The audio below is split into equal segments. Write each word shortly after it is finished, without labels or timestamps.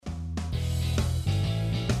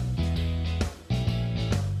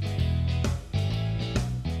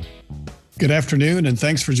Good afternoon, and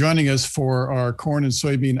thanks for joining us for our corn and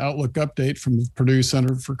soybean outlook update from the Purdue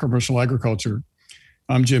Center for Commercial Agriculture.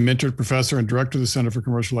 I'm Jim Mintert, professor and director of the Center for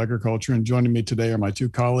Commercial Agriculture, and joining me today are my two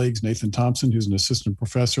colleagues, Nathan Thompson, who's an assistant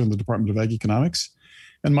professor in the Department of Ag Economics,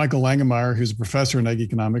 and Michael Langemeyer, who's a professor in Ag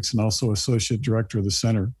Economics and also associate director of the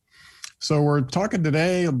center. So we're talking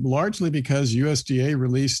today largely because USDA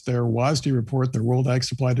released their WASDE report, their World Ag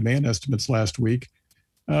Supply Demand Estimates last week,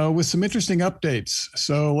 with some interesting updates.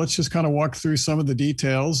 So let's just kind of walk through some of the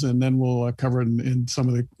details, and then we'll cover in some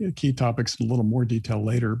of the key topics in a little more detail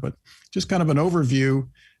later. But just kind of an overview.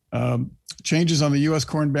 Changes on the U.S.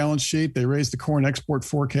 corn balance sheet. They raised the corn export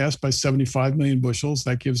forecast by 75 million bushels.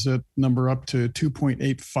 That gives that number up to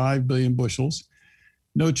 2.85 billion bushels.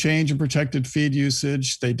 No change in protected feed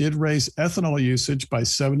usage. They did raise ethanol usage by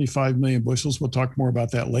 75 million bushels. We'll talk more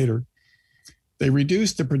about that later. They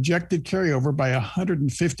reduced the projected carryover by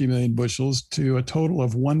 150 million bushels to a total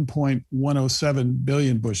of 1.107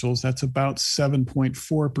 billion bushels. That's about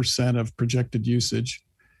 7.4% of projected usage.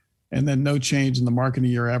 And then no change in the marketing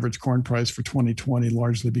year average corn price for 2020,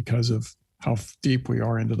 largely because of how deep we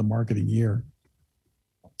are into the marketing year.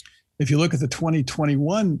 If you look at the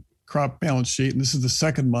 2021 crop balance sheet, and this is the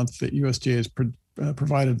second month that USDA has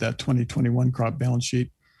provided that 2021 crop balance sheet,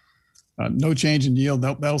 no change in yield.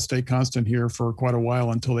 That'll stay constant here for quite a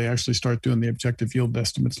while until they actually start doing the objective yield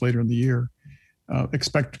estimates later in the year.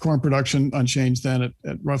 Expect corn production unchanged then at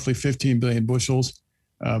roughly 15 billion bushels.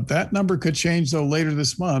 That number could change, though, later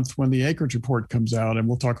this month when the acreage report comes out, and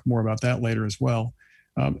we'll talk more about that later as well.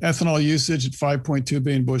 Ethanol usage at 5.2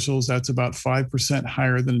 billion bushels. That's about 5%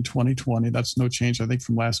 higher than in 2020. That's no change, I think,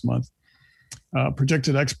 from last month.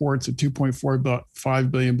 Projected exports at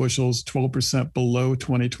 2.45 billion bushels, 12% below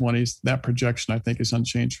 2020's. That projection, I think, is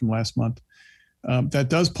unchanged from last month. That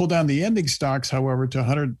does pull down the ending stocks, however, to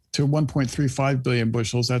 1.35 billion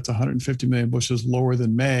bushels. That's 150 million bushels lower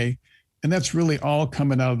than May. And that's really all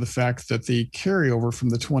coming out of the fact that the carryover from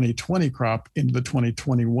the 2020 crop into the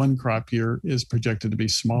 2021 crop year is projected to be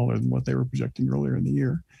smaller than what they were projecting earlier in the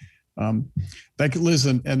year. That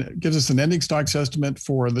gives us an ending stocks estimate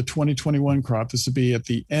for the 2021 crop. This would be at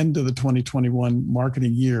the end of the 2021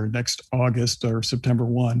 marketing year, next August or September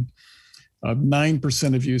 1.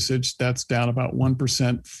 9% of usage. That's down about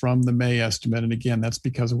 1% from the May estimate. And again, that's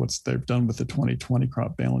because of what they've done with the 2020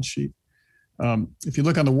 crop balance sheet. If you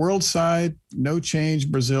look on the world side, no change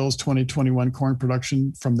Brazil's 2021 corn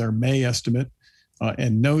production from their May estimate.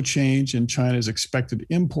 And no change in China's expected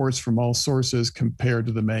imports from all sources compared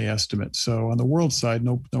to the May estimate. So on the world side,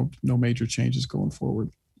 no major changes going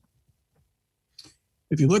forward.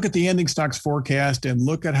 If you look at the ending stocks forecast and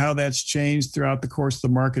look at how that's changed throughout the course of the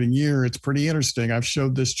marketing year, it's pretty interesting. I've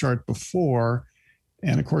showed this chart before,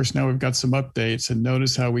 and of course now we've got some updates. And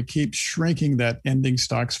notice how we keep shrinking that ending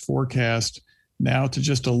stocks forecast now to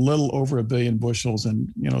just a little over a billion bushels.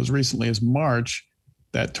 And as recently as March,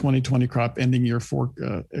 that 2020 crop ending year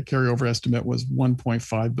carryover estimate was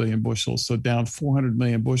 1.5 billion bushels, so down 400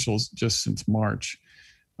 million bushels just since March.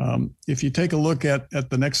 If you take a look at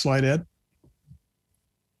the next slide, Ed.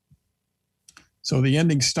 So the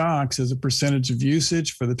ending stocks as a percentage of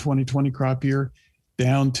usage for the 2020 crop year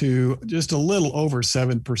down to just a little over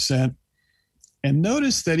 7%. And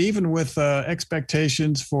notice that even with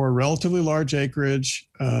expectations for relatively large acreage,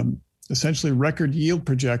 essentially record yield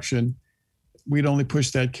projection, we'd only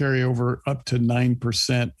push that carryover up to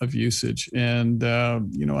 9% of usage. And,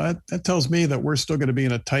 that tells me that we're still going to be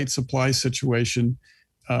in a tight supply situation,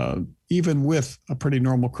 even with a pretty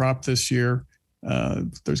normal crop this year.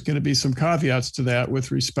 There's going to be some caveats to that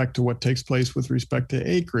with respect to what takes place with respect to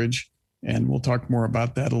acreage. And we'll talk more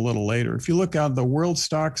about that a little later. If you look on the world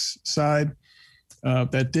stocks side,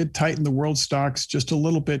 that did tighten the world stocks just a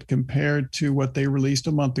little bit compared to what they released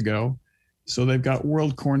a month ago. So they've got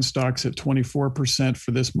world corn stocks at 24%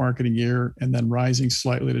 for this marketing year, and then rising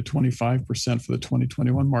slightly to 25% for the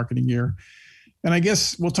 2021 marketing year. And I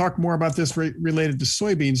guess we'll talk more about this related to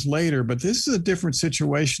soybeans later, but this is a different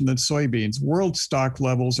situation than soybeans. World stock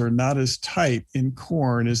levels are not as tight in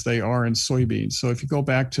corn as they are in soybeans. So if you go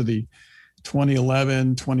back to the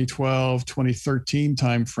 2011, 2012, 2013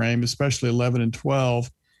 timeframe, especially 11 and 12,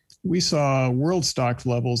 we saw world stock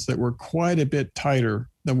levels that were quite a bit tighter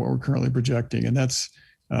than what we're currently projecting. And that's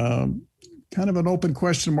kind of an open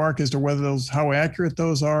question mark as to how accurate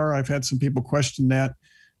those are. I've had some people question that.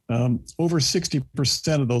 Over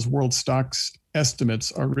 60% of those world stocks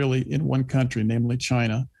estimates are really in one country, namely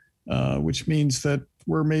China, which means that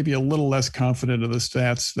we're maybe a little less confident of the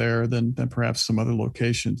stats there than perhaps some other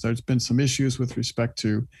locations. There's been some issues with respect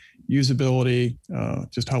to usability,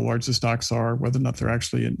 just how large the stocks are, whether or not they're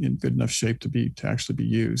actually in good enough shape to actually be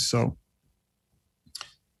used. So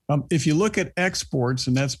If you look at exports,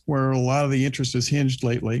 and that's where a lot of the interest is hinged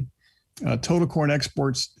lately, total corn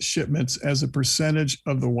exports shipments as a percentage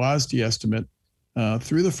of the WASDE estimate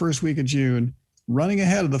through the first week of June, running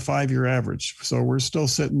ahead of the 5-year average. So we're still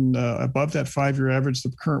sitting above that 5-year average.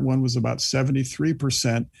 The current one was about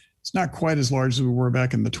 73%. It's not quite as large as we were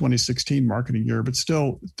back in the 2016 marketing year, but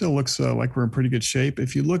still looks like we're in pretty good shape.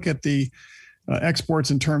 If you look at the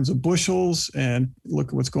exports in terms of bushels and look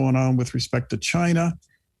at what's going on with respect to China,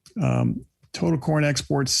 total corn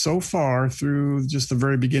exports so far through just the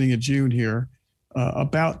very beginning of June here,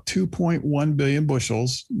 about 2.1 billion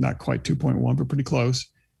bushels, not quite 2.1, but pretty close.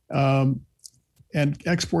 And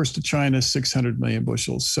exports to China, 600 million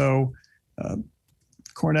bushels. So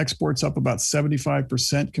corn exports up about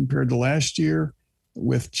 75% compared to last year,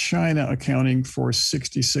 with China accounting for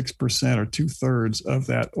 66% or 2/3 of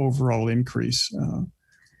that overall increase.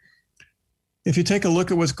 If you take a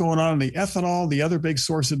look at what's going on in the ethanol, the other big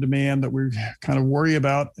source of demand that we kind of worry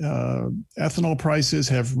about, ethanol prices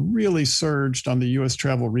have really surged on the U.S.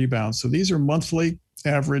 travel rebound. So these are monthly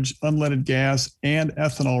average unleaded gas and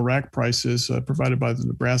ethanol rack prices provided by the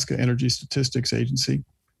Nebraska Energy Statistics Agency.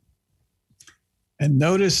 And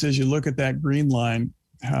notice as you look at that green line,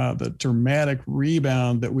 how the dramatic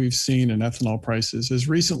rebound that we've seen in ethanol prices. As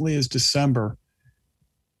recently as December,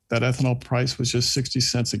 that ethanol price was just 60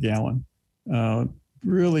 cents a gallon.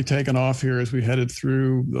 Really taken off here as we headed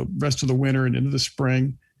through the rest of the winter and into the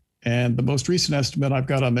spring. And the most recent estimate I've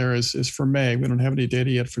got on there is for May. We don't have any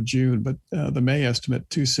data yet for June, but the May estimate,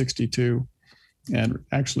 262, and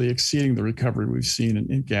actually exceeding the recovery we've seen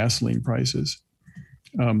in gasoline prices.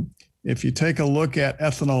 If you take a look at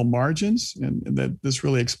ethanol margins, and that this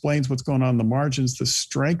really explains what's going on in the margins, the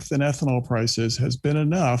strength in ethanol prices has been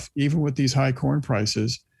enough, even with these high corn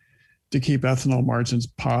prices, to keep ethanol margins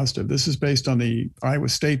positive. This is based on the Iowa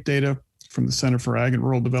State data from the Center for Ag and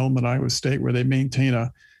Rural Development, Iowa State, where they maintain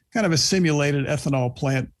a kind of a simulated ethanol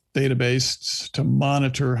plant database to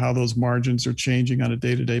monitor how those margins are changing on a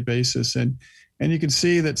day-to-day basis. And you can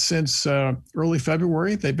see that since early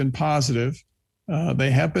February, they've been positive.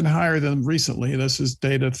 They have been higher than recently. This is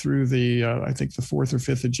data through the, I think the 4th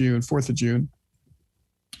of June.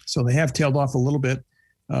 So they have tailed off a little bit,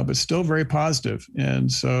 but still very positive.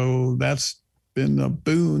 And so that's been a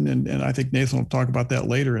boon. And I think Nathan will talk about that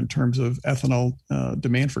later in terms of ethanol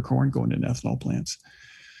demand for corn going into ethanol plants.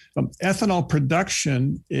 Ethanol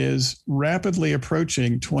production is rapidly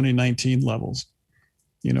approaching 2019 levels.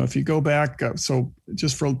 You know, if you go back, so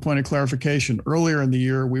just for a point of clarification, earlier in the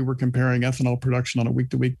year, we were comparing ethanol production on a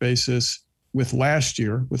week-to-week basis with last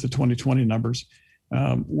year, with the 2020 numbers.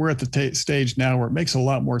 We're at the stage now where it makes a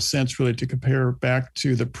lot more sense really to compare back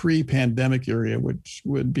to the pre-pandemic area, which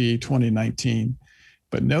would be 2019.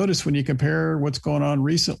 But notice when you compare what's going on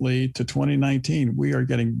recently to 2019, we are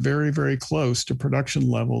getting very, very close to production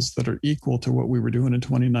levels that are equal to what we were doing in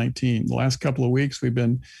 2019. The last couple of weeks, we've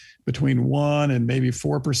been between 1% and maybe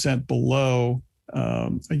 4% below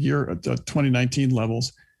a year at 2019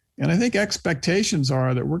 levels. And I think expectations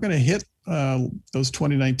are that we're going to hit those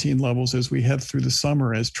 2019 levels as we head through the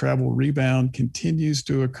summer, as travel rebound continues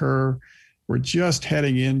to occur. We're just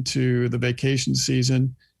heading into the vacation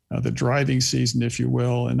season, the driving season, if you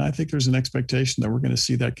will. And I think there's an expectation that we're going to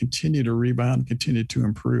see that continue to rebound, continue to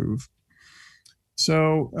improve.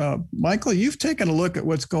 So, Michael, you've taken a look at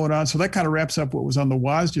what's going on. So that kind of wraps up what was on the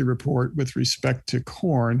WASDE report with respect to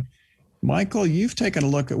corn. Michael, you've taken a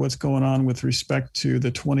look at what's going on with respect to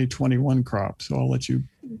the 2021 crop. So I'll let you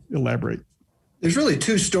elaborate. There's really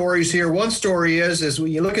two stories here. One story is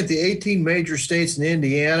when you look at the 18 major states in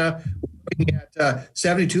Indiana, we're looking at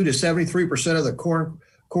 72 to 73% of the corn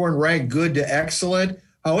ranked good to excellent.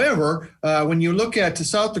 However, when you look at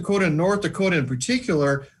South Dakota and North Dakota in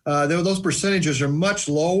particular, those percentages are much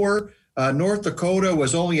lower. North Dakota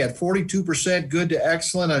was only at 42% good to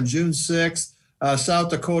excellent on June 6th. South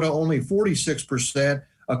Dakota only 46%.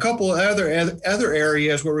 A couple of other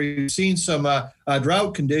areas where we've seen some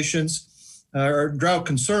drought conditions or drought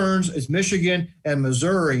concerns is Michigan and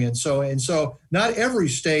Missouri. And so not every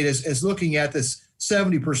state is looking at this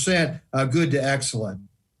 70% good to excellent.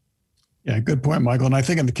 Yeah, good point, Michael. And I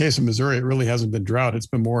think in the case of Missouri, it really hasn't been drought. It's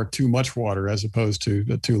been more too much water as opposed to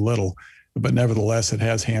too little. But nevertheless, it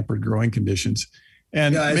has hampered growing conditions.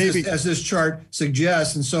 And yeah, maybe as this chart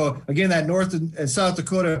suggests. And so, again, that North and South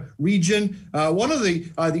Dakota region, one of the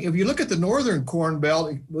if you look at the northern corn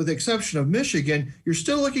belt, with the exception of Michigan, you're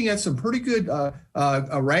still looking at some pretty good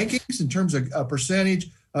rankings in terms of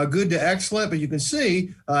percentage, good to excellent. But you can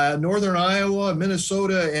see northern Iowa,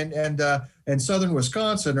 Minnesota, and southern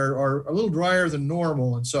Wisconsin are a little drier than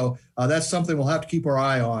normal. And so that's something we'll have to keep our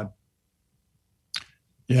eye on.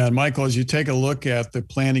 Yeah, and Michael, as you take a look at the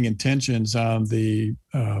planting intentions on the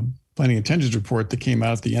planting intentions report that came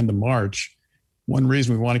out at the end of March, one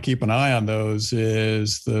reason we want to keep an eye on those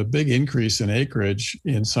is the big increase in acreage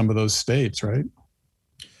in some of those states, right?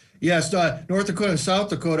 Yes, North Dakota and South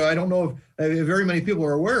Dakota. I don't know if very many people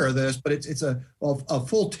are aware of this, but it's a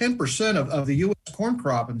full 10% of the U.S. corn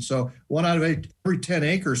crop. And so 1 out of every 10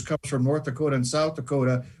 acres comes from North Dakota and South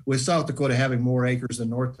Dakota, with South Dakota having more acres than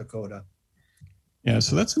North Dakota. Yeah,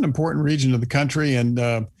 so that's an important region of the country. And,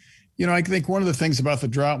 I think one of the things about the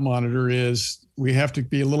drought monitor is we have to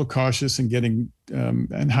be a little cautious in getting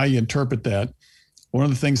and how you interpret that. One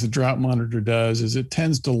of the things the drought monitor does is it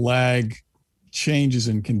tends to lag changes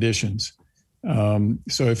in conditions.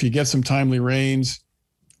 So if you get some timely rains,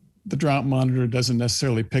 the drought monitor doesn't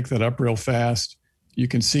necessarily pick that up real fast. You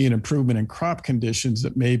can see an improvement in crop conditions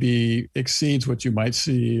that maybe exceeds what you might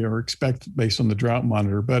see or expect based on the drought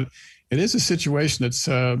monitor. But it is a situation that's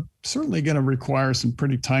certainly going to require some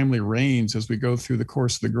pretty timely rains as we go through the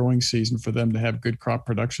course of the growing season for them to have good crop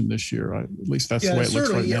production this year. At least that's the way it looks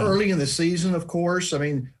right now. Early in the season, of course. I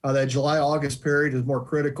mean, that July-August period is more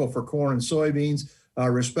critical for corn and soybeans,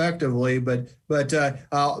 respectively. But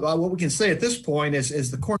what we can say at this point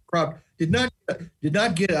is the corn crop did not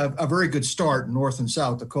get a very good start in North and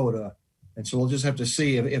South Dakota. And so we'll just have to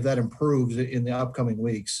see if that improves in the upcoming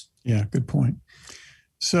weeks. Yeah, good point.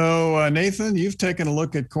 So, Nathan, you've taken a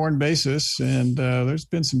look at corn basis, and there's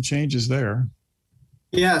been some changes there.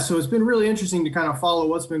 Yeah, so it's been really interesting to kind of follow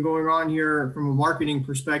what's been going on here from a marketing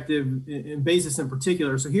perspective in basis in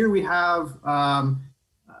particular. So here we have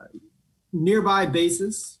nearby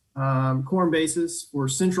basis, corn basis for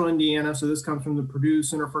central Indiana. So this comes from the Purdue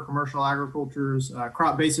Center for Commercial Agriculture's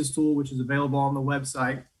crop basis tool, which is available on the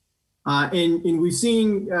website. And we've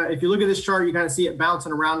seen, if you look at this chart, you kind of see it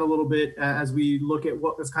bouncing around a little bit as we look at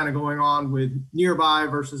what was kind of going on with nearby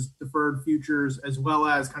versus deferred futures, as well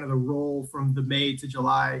as kind of the roll from the May to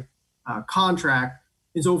July contract.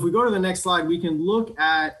 And so if we go to the next slide, we can look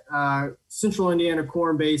at central Indiana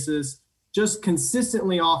corn basis just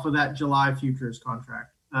consistently off of that July futures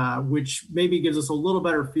contract, which maybe gives us a little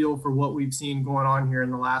better feel for what we've seen going on here in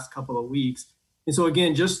the last couple of weeks. And so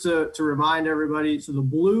again, just to remind everybody, so the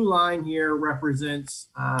blue line here represents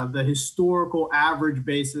the historical average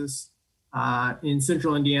basis in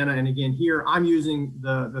central Indiana. And again, here I'm using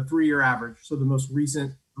the 3-year average. So the most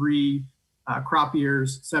recent 3 crop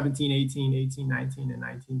years, 17, 18, 18, 19, and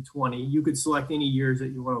 19, 20. You could select any years that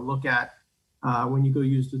you want to look at when you go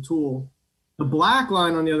use the tool. The black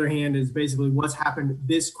line, on the other hand, is basically what's happened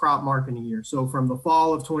this crop marketing year. So from the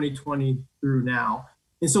fall of 2020 through now.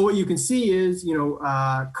 And so what you can see is,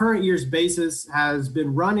 current year's basis has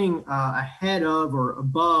been running ahead of or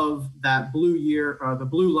above that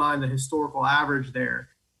blue line, the historical average there.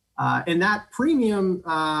 And that premium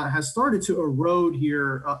has started to erode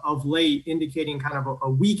here of late, indicating kind of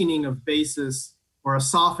a weakening of basis or a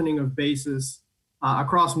softening of basis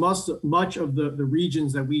across much of the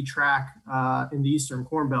regions that we track in the Eastern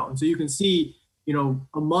Corn Belt. And so you can see,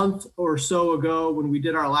 a month or so ago when we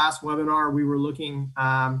did our last webinar, we were looking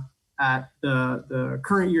at the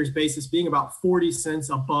current year's basis being about 40 cents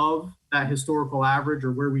above that historical average,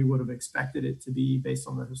 or where we would have expected it to be based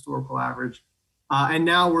on the historical average. And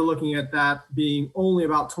now we're looking at that being only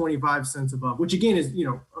about 25 cents above, which again is,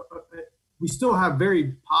 we still have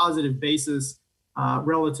very positive basis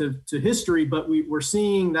relative to history, but we're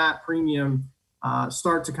seeing that premium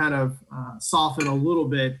start to kind of soften a little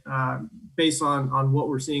bit based on what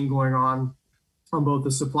we're seeing going on both the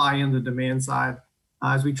supply and the demand side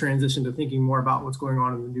as we transition to thinking more about what's going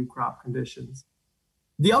on in the new crop conditions.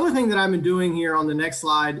 The other thing that I've been doing here on the next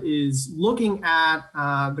slide is looking at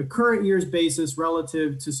the current year's basis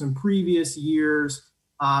relative to some previous years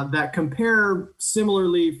that compare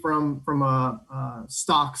similarly from a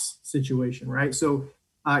stocks situation, right? So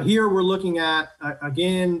here we're looking at,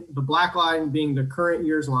 again, the black line being the current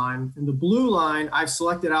year's line, and the blue line, I've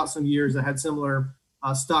selected out some years that had similar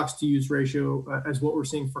stocks to use ratio as what we're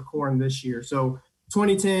seeing for corn this year. So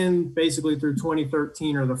 2010 basically through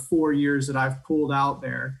 2013 are the 4 years that I've pulled out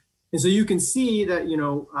there. And so you can see that,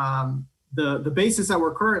 the basis that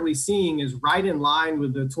we're currently seeing is right in line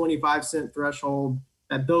with the 25 cent threshold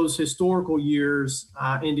that those historical years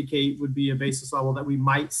indicate would be a basis level that we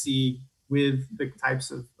might see with the types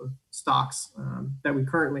of stocks that we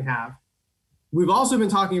currently have. We've also been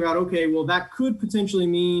talking about, okay, well, that could potentially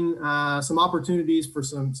mean some opportunities for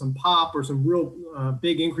some pop or some real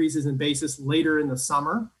big increases in basis later in the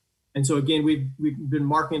summer. And so again, we've been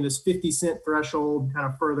marking this 50 cent threshold kind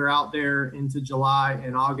of further out there into July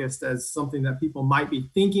and August as something that people might be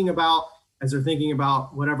thinking about as they're thinking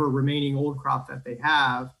about whatever remaining old crop that they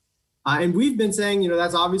have. And we've been saying,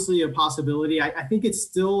 that's obviously a possibility. I think it's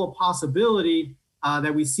still a possibility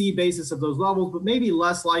that we see basis of those levels, but maybe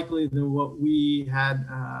less likely than what we had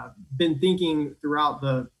been thinking throughout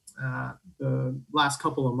the last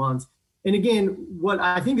couple of months. And again, what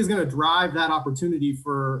I think is going to drive that opportunity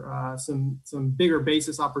for some bigger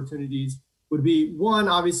basis opportunities would be, one,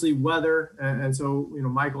 obviously weather. And so,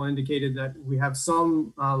 Michael indicated that we have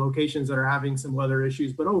some locations that are having some weather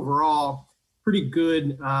issues, but overall, pretty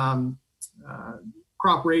good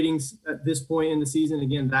crop ratings at this point in the season.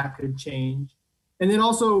 Again, that could change. And then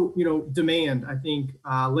also, demand. I think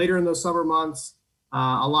later in those summer months,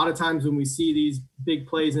 a lot of times when we see these big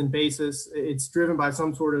plays in basis, it's driven by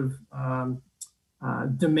some sort of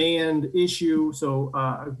demand issue. So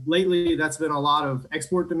lately, that's been a lot of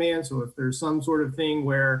export demand. So if there's some sort of thing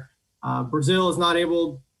where Brazil is not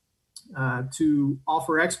able to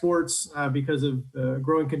offer exports because of the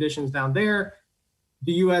growing conditions down there,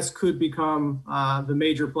 the U.S. could become the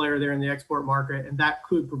major player there in the export market, and that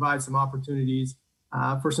could provide some opportunities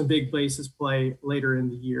for some big basis play later in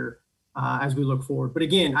the year as we look forward. But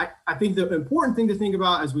again, I think the important thing to think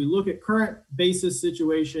about as we look at current basis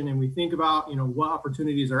situation and we think about what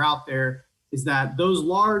opportunities are out there is that those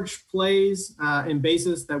large plays in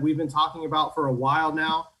basis that we've been talking about for a while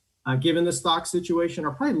now, given the stock situation,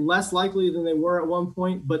 are probably less likely than they were at one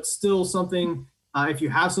point, but still something. If you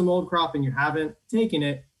have some old crop and you haven't taken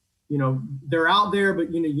it, they're out there,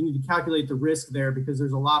 but you need to calculate the risk there because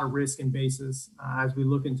there's a lot of risk in basis as we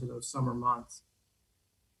look into those summer months.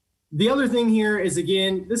 The other thing here is,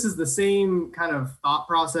 again, this is the same kind of thought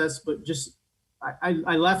process, but just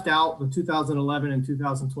I left out the 2011 and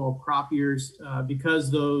 2012 crop years because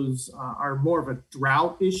those are more of a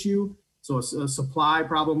drought issue. So a supply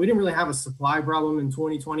problem. We didn't really have a supply problem in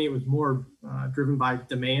 2020. It was more driven by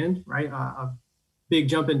demand, right? A big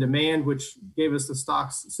jump in demand, which gave us the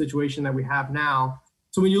stocks situation that we have now.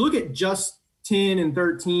 So when you look at just 10 and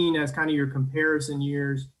 13 as kind of your comparison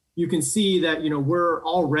years, you can see that, we're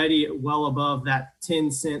already well above that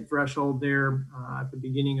 10-cent threshold there at the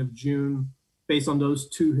beginning of June based on those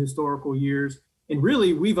two historical years. And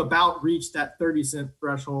really, we've about reached that 30-cent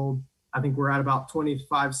threshold. I think we're at about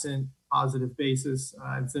 25-cent positive basis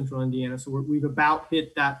in central Indiana. So we've about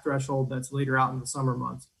hit that threshold that's later out in the summer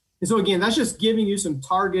months. And so again, that's just giving you some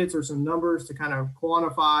targets or some numbers to kind of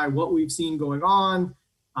quantify what we've seen going on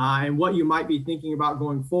and what you might be thinking about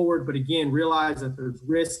going forward. But again, realize that there's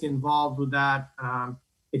risk involved with that,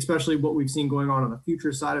 especially what we've seen going on the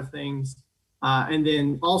future side of things. And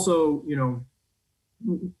then also,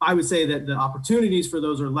 I would say that the opportunities for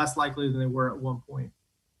those are less likely than they were at one point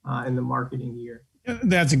in the marketing year.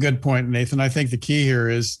 That's a good point, Nathan. I think the key here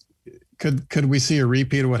is, could we see a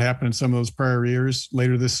repeat of what happened in some of those prior years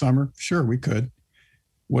later this summer? Sure, we could.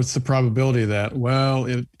 What's the probability of that? Well,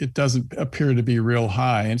 it doesn't appear to be real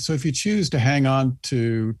high. And so if you choose to hang on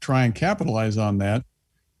to try and capitalize on that,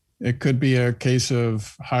 it could be a case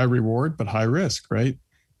of high reward, but high risk, right?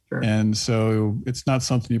 Sure. And so it's not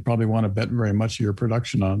something you probably want to bet very much of your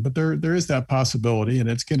production on, but there is that possibility. And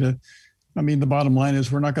it's going to, the bottom line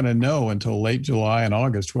is we're not going to know until late July and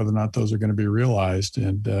August whether or not those are going to be realized.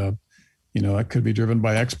 And, it could be driven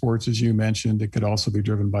by exports, as you mentioned. It could also be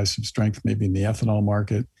driven by some strength, maybe in the ethanol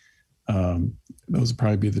market. Those would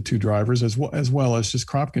probably be the two drivers, as well as just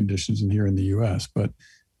crop conditions in here in the U.S. But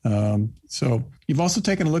so you've also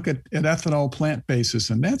taken a look at ethanol plant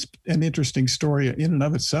basis, and that's an interesting story in and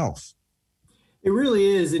of itself. It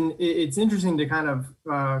really is. And it's interesting to kind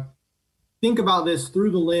of think about this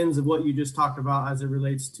through the lens of what you just talked about as it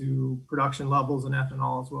relates to production levels in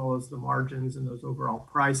ethanol, as well as the margins and those overall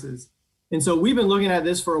prices. And so we've been looking at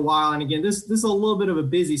this for a while. And again, this is a little bit of a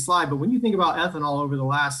busy slide, but when you think about ethanol over the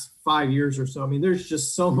last 5 years or so, there's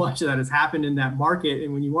just so much that has happened in that market.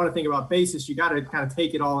 And when you want to think about basis, you got to kind of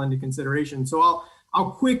take it all into consideration. So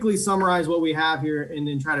I'll quickly summarize what we have here and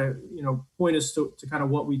then try to, point us to kind of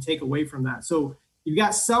what we take away from that. So you've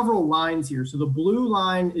got several lines here. So the blue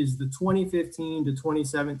line is the 2015 to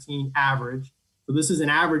 2017 average. So this is an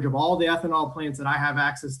average of all the ethanol plants that I have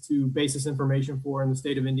access to basis information for in the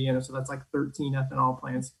state of Indiana. So that's like 13 ethanol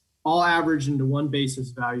plants, all averaged into one basis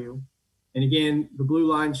value. And again, the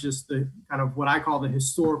blue line is just the kind of what I call the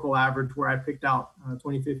historical average, where I picked out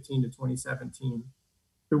 2015 to 2017.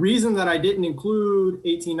 The reason that I didn't include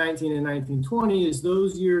 18, 19, and 19, 20 is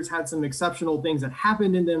those years had some exceptional things that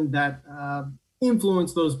happened in them that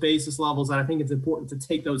influence those basis levels, that I think it's important to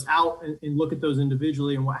take those out and look at those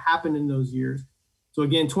individually and what happened in those years. So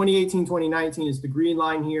again, 2018, 2019 is the green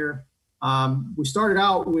line here. We started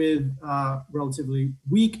out with relatively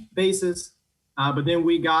weak basis. But then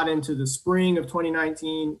we got into the spring of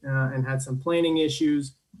 2019 and had some planting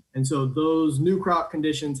issues. And so those new crop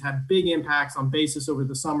conditions had big impacts on basis over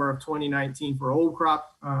the summer of 2019 for old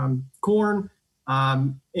crop corn.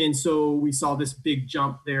 And so we saw this big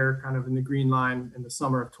jump there kind of in the green line in the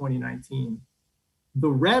summer of 2019. The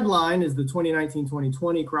red line is the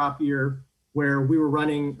 2019-2020 crop year, where we were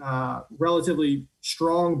running relatively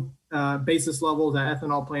strong basis levels at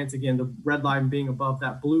ethanol plants. Again, the red line being above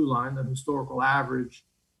that blue line, the historical average.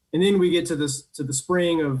 And then we get to the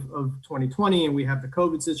spring of 2020, and we have the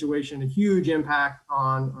COVID situation, a huge impact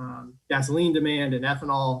on gasoline demand and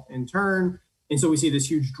ethanol in turn. And so we see this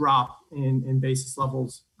huge drop in basis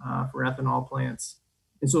levels for ethanol plants.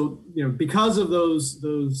 And so, because of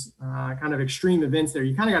those kind of extreme events there,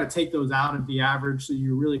 you kind of got to take those out of the average. So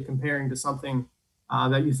you're really comparing to something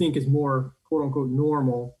that you think is more quote unquote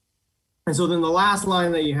normal. And so then the last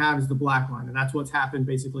line that you have is the black line. And that's what's happened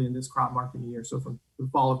basically in this crop marketing year. So from the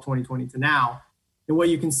fall of 2020 to now. And what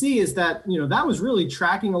you can see is that, that was really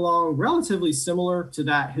tracking along relatively similar to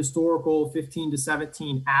that historical 15 to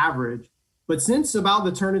 17 average. But since about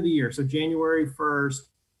the turn of the year, so January 1st,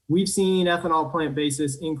 we've seen ethanol plant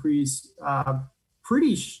basis increase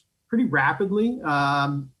pretty rapidly,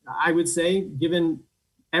 I would say, given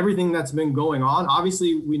everything that's been going on.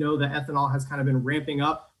 Obviously, we know that ethanol has kind of been ramping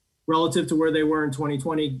up relative to where they were in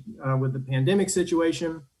 2020 with the pandemic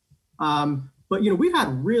situation. But, we've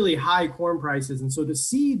had really high corn prices. And so to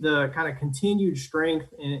see the kind of continued strength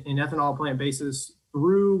in ethanol plant basis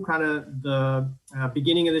through kind of the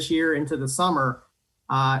beginning of this year into the summer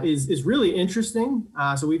is really interesting.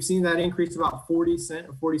 So we've seen that increase to about 40 cent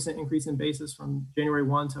increase in basis from January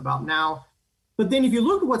 1 to about now. But then if you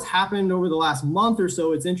look at what's happened over the last month or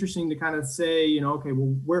so, it's interesting to kind of say, okay,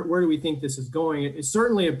 well, where do we think this is going? It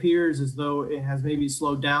certainly appears as though it has maybe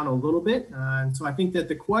slowed down a little bit. And so I think that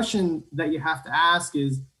the question that you have to ask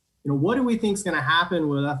is, what do we think is going to happen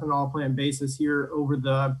with ethanol plant basis here over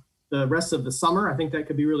the rest of the summer? I think that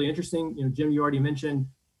could be really interesting. Jim, you already mentioned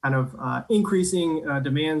kind of increasing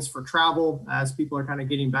demands for travel as people are kind of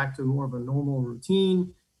getting back to more of a normal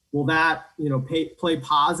routine. Will that, play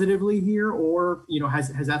positively here, or, has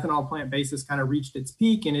ethanol plant basis kind of reached its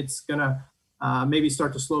peak and it's going to maybe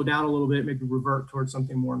start to slow down a little bit, maybe revert towards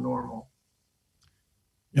something more normal?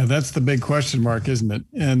 Yeah, that's the big question mark, isn't it?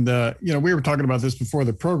 And, we were talking about this before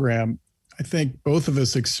the program. I think both of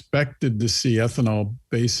us expected to see ethanol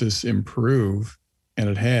basis improve, and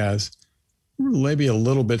it has. We're maybe a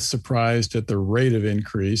little bit surprised at the rate of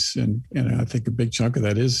increase. And I think a big chunk of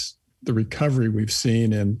that is the recovery we've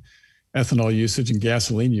seen in ethanol usage and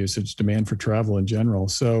gasoline usage, demand for travel in general.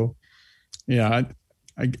 So, yeah,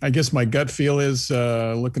 I guess my gut feel is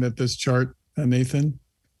looking at this chart, Nathan,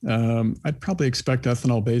 I'd probably expect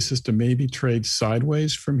ethanol basis to maybe trade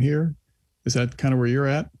sideways from here. Is that kind of where you're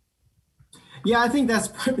at? Yeah, I think that's,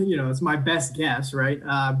 it's my best guess, right?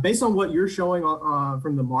 Based on what you're showing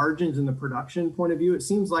from the margins and the production point of view, it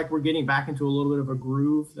seems like we're getting back into a little bit of a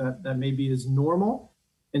groove that maybe is normal.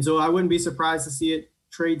 And so I wouldn't be surprised to see it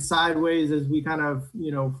trade sideways as we kind of,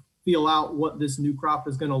 feel out what this new crop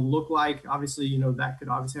is going to look like. Obviously, that could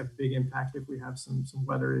obviously have a big impact if we have some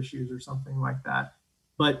weather issues or something like that.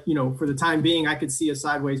 But, for the time being, I could see a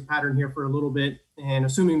sideways pattern here for a little bit. And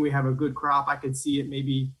assuming we have a good crop, I could see it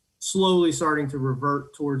maybe slowly starting to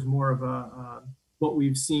revert towards more of what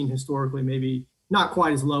we've seen historically, maybe not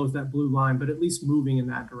quite as low as that blue line, but at least moving in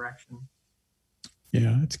that direction.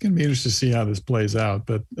 Yeah, it's going to be interesting to see how this plays out.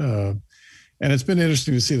 But and it's been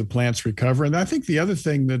interesting to see the plants recover. And I think the other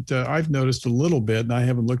thing that I've noticed a little bit, and I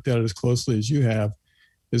haven't looked at it as closely as you have,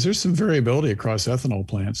 is there's some variability across ethanol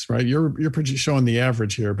plants, right? You're showing the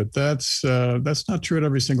average here, but that's not true at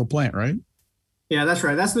every single plant, right? Yeah, that's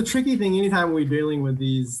right. That's the tricky thing anytime we're dealing with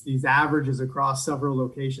these averages across several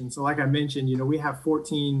locations. So like I mentioned, we have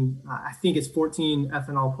 14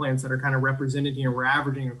 ethanol plants that are kind of represented here. We're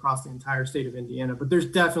averaging across the entire state of Indiana, but there's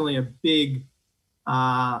definitely a big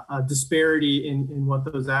a disparity in what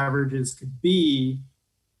those averages could be.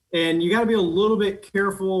 And you got to be a little bit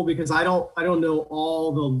careful because I don't know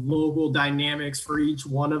all the local dynamics for each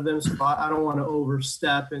one of them. So I don't want to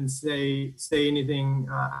overstep and say anything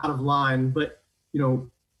out of line, but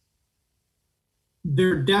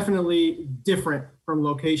they're definitely different from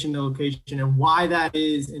location to location, and why that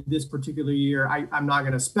is in this particular year, I'm not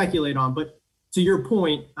going to speculate on. But to your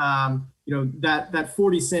point, that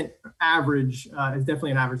 40 cent average is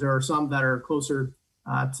definitely an average. There are some that are closer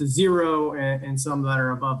to zero and some that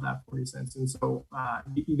are above that 40 cents. And so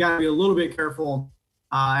you got to be a little bit careful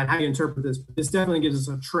and how you interpret this. But this definitely gives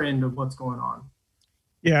us a trend of what's going on.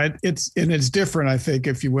 Yeah, it's different. I think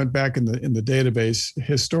if you went back in the database,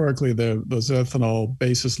 historically, those ethanol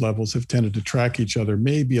basis levels have tended to track each other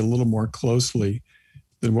maybe a little more closely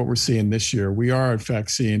than what we're seeing this year. We are, in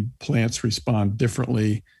fact, seeing plants respond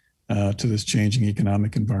differently to this changing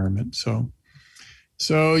economic environment.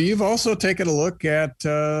 So you've also taken a look at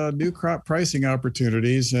new crop pricing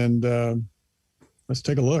opportunities, and let's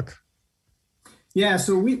take a look. Yeah,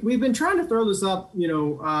 so we've been trying to throw this up,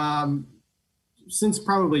 since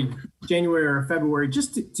probably January or February,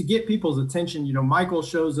 just to get people's attention. Michael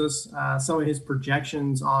shows us some of his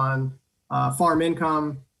projections on farm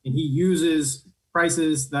income, and he uses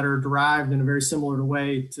prices that are derived in a very similar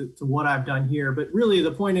way to what I've done here. But really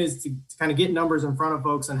the point is to kind of get numbers in front of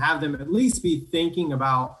folks and have them at least be thinking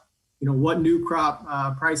about, what new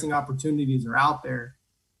crop pricing opportunities are out there.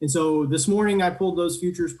 And so this morning I pulled those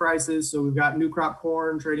futures prices. So we've got new crop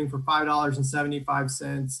corn trading for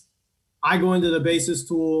 $5.75. I go into the basis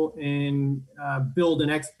tool and build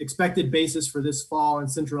an expected basis for this fall in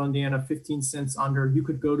Central Indiana, 15 cents under. You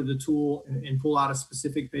could go to the tool and pull out a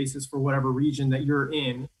specific basis for whatever region that you're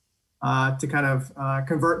in to kind of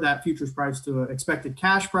convert that futures price to an expected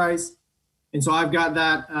cash price. And so I've got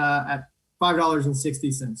that at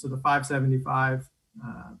 $5.60. So the 575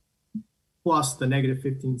 plus the negative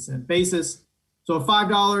 15 cent basis. So a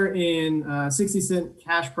 $5.60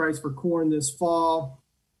 cash price for corn this fall.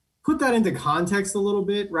 Put that into context a little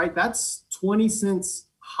bit, right? That's 20 cents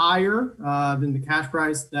higher than the cash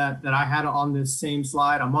price that I had on this same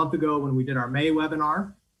slide a month ago when we did our May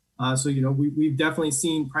webinar. So we've definitely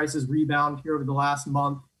seen prices rebound here over the last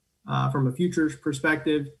month from a futures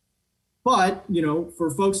perspective. But,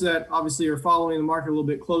 for folks that obviously are following the market a little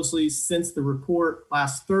bit closely since the report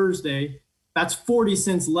last Thursday, that's 40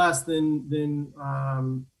 cents less than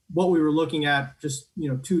what we were looking at just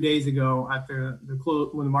 2 days ago at the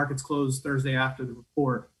close when the markets closed Thursday after the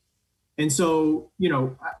report. And so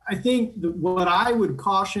I think what I would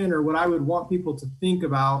caution, or what I would want people to think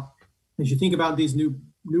about as you think about these new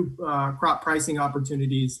crop pricing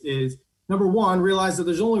opportunities is, number one, realize that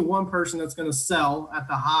there's only one person that's going to sell at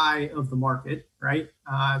the high of the market, right?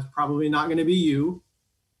 It's probably not going to be you.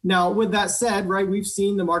 Now, with that said, right, we've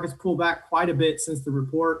seen the markets pull back quite a bit since the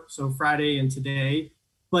report, so Friday and today.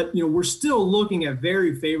 But we're still looking at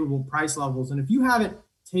very favorable price levels. And if you haven't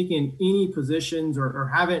taken any positions or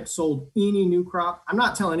haven't sold any new crop, I'm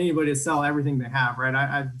not telling anybody to sell everything they have, right?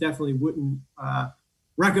 I definitely wouldn't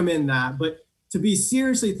recommend that. But to be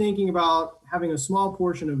seriously thinking about having a small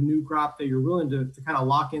portion of new crop that you're willing to kind of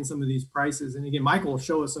lock in some of these prices. And again, Michael will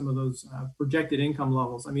show us some of those projected income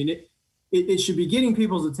levels. I mean, it should be getting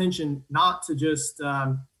people's attention, not to just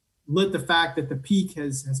let the fact that the peak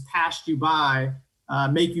has passed you by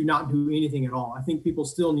make you not do anything at all. I think people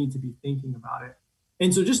still need to be thinking about it.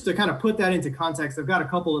 And so just to kind of put that into context, I've got a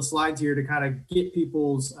couple of slides here to kind of get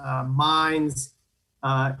people's minds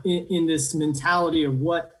in this mentality of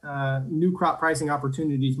what new crop pricing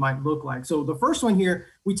opportunities might look like. So the first one here,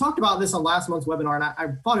 we talked about this on last month's webinar, and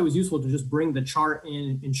I thought it was useful to just bring the chart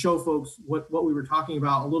in and show folks what we were talking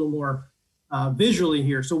about a little more visually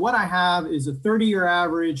here. So what I have is a 30-year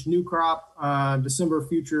average new crop December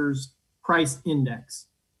futures price index.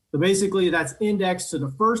 So basically that's indexed to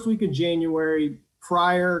the first week of January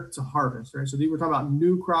prior to harvest, right? So we're talking about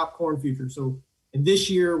new crop corn futures. So in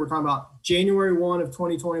this year, we're talking about January 1 of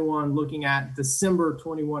 2021, looking at December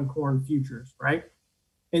 21 corn futures, right?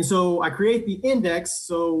 And so I create the index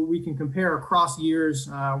so we can compare across years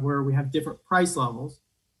where we have different price levels.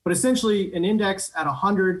 But essentially an index at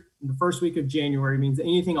 100 in the first week of January means that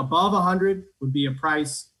anything above 100 would be a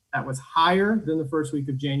price that was higher than the first week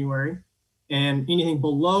of January. And anything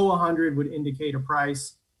below 100 would indicate a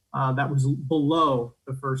price that was below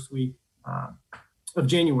the first week of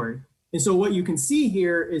January. And so what you can see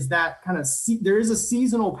here is that kind of there is a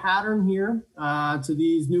seasonal pattern here to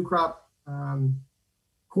these new crop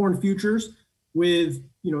corn futures, with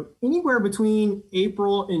anywhere between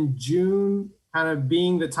April and June kind of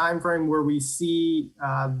being the time frame where we see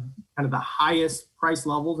kind of the highest price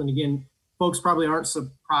levels. And again, folks probably aren't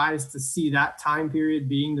surprised to see that time period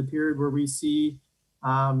being the period where we see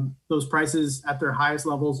those prices at their highest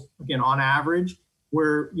levels, again, on average,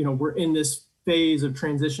 where, we're in this phase of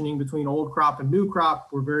transitioning between old crop and new crop.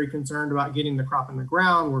 We're very concerned about getting the crop in the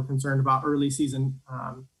ground. We're concerned about early season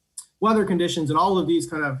weather conditions and all of these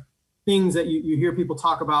kind of things that you hear people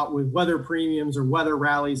talk about with weather premiums or weather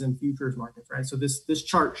rallies in futures markets, right? So this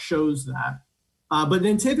chart shows that. But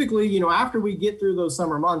then typically, after we get through those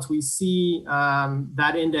summer months, we see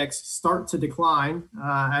that index start to decline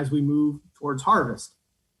as we move towards harvest.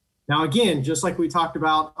 Now, again, just like we talked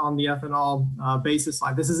about on the ethanol basis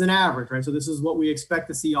slide, this is an average, right? So this is what we expect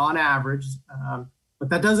to see on average. But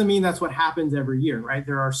that doesn't mean that's what happens every year, right?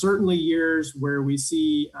 There are certainly years where we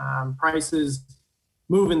see prices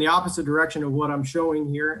move in the opposite direction of what I'm showing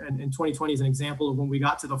here. And 2020 is an example of when we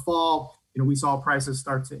got to the fall, we saw prices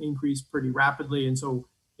start to increase pretty rapidly. And so,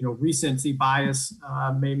 recency bias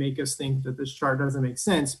may make us think that this chart doesn't make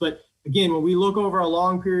sense. But again, when we look over a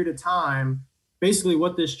long period of time, basically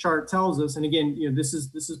what this chart tells us, and again, this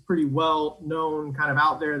is pretty well known, kind of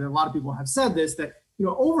out there, that a lot of people have said this, that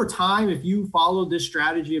over time, if you followed this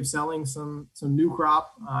strategy of selling some new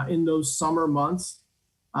crop in those summer months,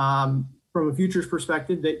 from a futures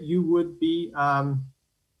perspective, that you would be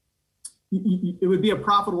it would be a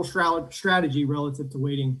profitable strategy relative to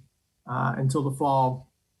waiting until the fall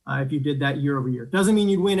if you did that year over year. Doesn't mean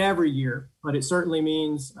you'd win every year, but it certainly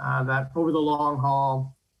means that over the long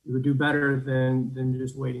haul, you would do better than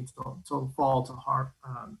just waiting till the fall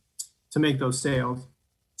to make those sales.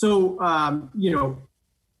 So,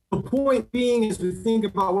 the point being, as we think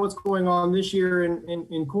about what's going on this year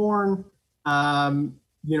in corn,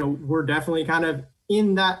 we're definitely kind of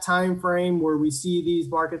in that time frame where we see these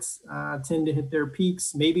markets tend to hit their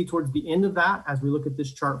peaks, maybe towards the end of that, as we look at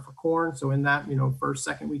this chart for corn. So in that, first,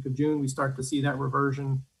 second week of June, we start to see that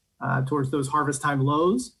reversion towards those harvest time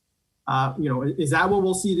lows. Is that what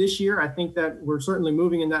we'll see this year? I think that we're certainly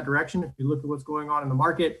moving in that direction. If you look at what's going on in the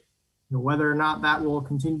market, whether or not that will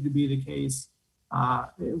continue to be the case,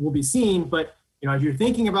 it will be seen. But as you're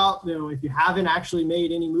thinking about, if you haven't actually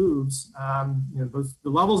made any moves, the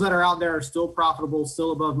levels that are out there are still profitable,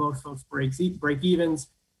 still above most folks' break evens,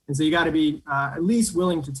 and so you got to be at least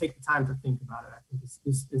willing to take the time to think about it. I think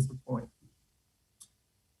is the point.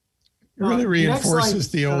 It really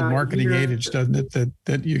reinforces the old marketing adage, doesn't it?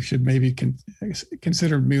 That you should maybe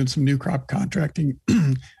consider doing some new crop contracting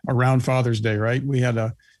around Father's Day, right? We had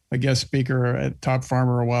a guest speaker at Top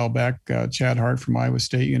Farmer a while back, Chad Hart from Iowa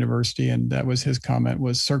State University, and that was his comment: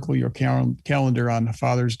 was circle your calendar on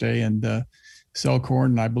Father's Day and sell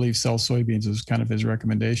corn, and I believe sell soybeans was kind of his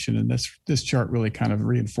recommendation. And this chart really kind of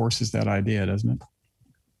reinforces that idea, doesn't it?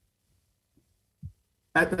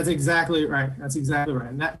 That's exactly right. That's exactly right.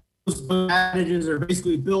 And those adages are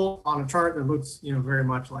basically built on a chart that looks, very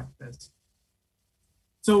much like this.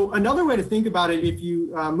 So another way to think about it, if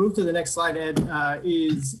you move to the next slide, Ed,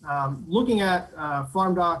 is looking at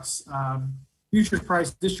FarmDoc's futures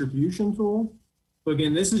price distribution tool. So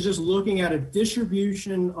again, this is just looking at a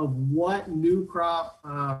distribution of what new crop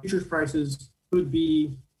futures prices could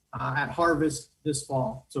be at harvest this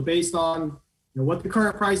fall. So based on what the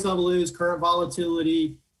current price level is, current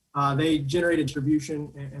volatility, they generate a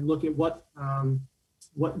distribution and look at what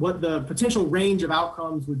the potential range of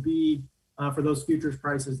outcomes would be for those futures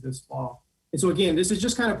prices this fall. And so again, this is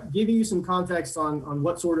just kind of giving you some context on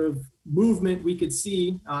what sort of movement we could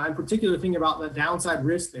see, in particular thinking about the downside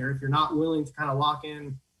risk there if you're not willing to kind of lock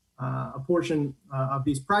in a portion of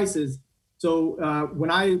these prices. So when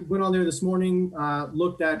I went on there this morning,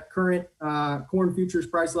 looked at current corn futures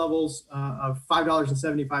price levels of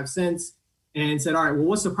 $5.75 and said, all right, well,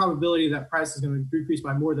 what's the probability that price is going to decrease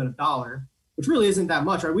by more than $1? Which really isn't that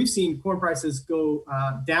much, right? We've seen corn prices go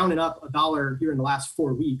down and up $1 here in the last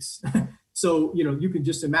 4 weeks. So, you can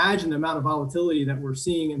just imagine the amount of volatility that we're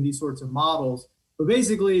seeing in these sorts of models. But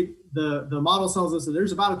basically, the model tells us that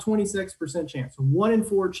there's about a 26% chance, a 1 in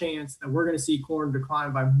 4 chance that we're going to see corn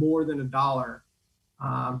decline by more than $1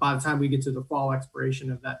 by the time we get to the fall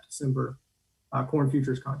expiration of that December corn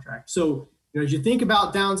futures contract. So, as you think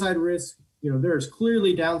about downside risk, there's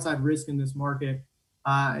clearly downside risk in this market.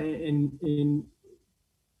 I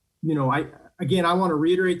want to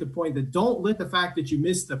reiterate the point that don't let the fact that you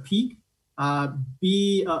missed the peak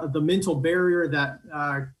be the mental barrier that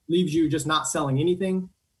leaves you just not selling anything.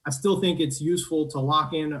 I still think it's useful to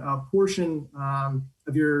lock in a portion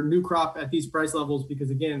of your new crop at these price levels because,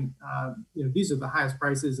 again, these are the highest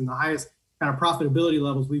prices and the highest kind of profitability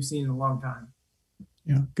levels we've seen in a long time.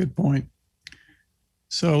 Yeah, good point.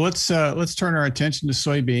 So let's turn our attention to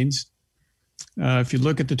soybeans. If you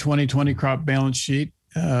look at the 2020 crop balance sheet,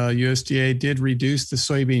 USDA did reduce the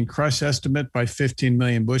soybean crush estimate by 15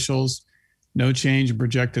 million bushels. No change in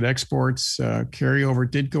projected exports. Carryover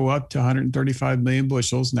did go up to 135 million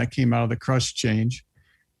bushels, and that came out of the crush change.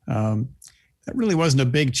 That really wasn't a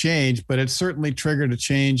big change, but it certainly triggered a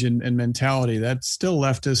change in mentality. That still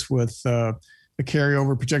left us with a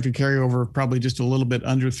projected carryover of probably just a little bit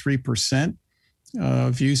under 3%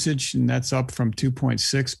 of usage, and that's up from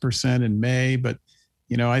 2.6% in May. But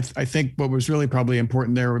I think what was really probably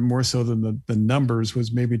important there, more so than the numbers,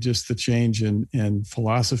 was maybe just the change in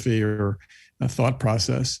philosophy or a thought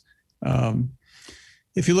process.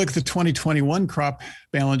 If you look at the 2021 crop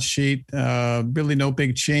balance sheet, really no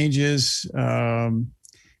big changes,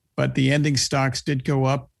 but the ending stocks did go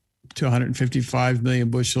up to 155 million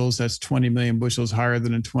bushels. That's 20 million bushels higher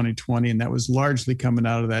than in 2020, and that was largely coming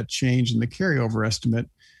out of that change in the carryover estimate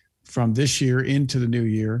from this year into the new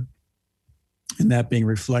year, and that being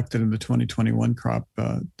reflected in the 2021 crop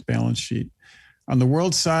balance sheet. On the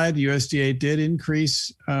world side, the USDA did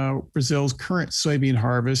increase Brazil's current soybean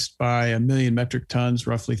harvest by 1 million metric tons,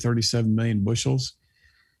 roughly 37 million bushels.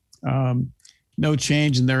 No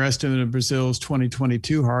change in their estimate of Brazil's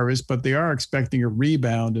 2022 harvest, but they are expecting a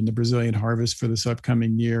rebound in the Brazilian harvest for this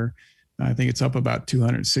upcoming year. I think it's up about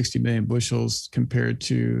 260 million bushels compared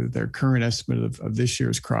to their current estimate of this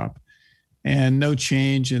year's crop. And no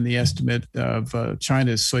change in the estimate of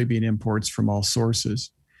China's soybean imports from all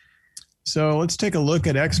sources. So let's take a look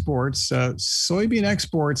at exports. Soybean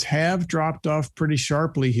exports have dropped off pretty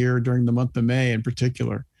sharply here during the month of May in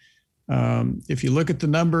particular. If you look at the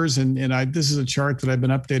numbers, and this is a chart that I've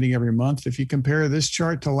been updating every month. If you compare this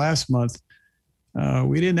chart to last month,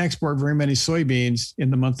 we didn't export very many soybeans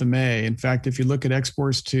in the month of May. In fact, if you look at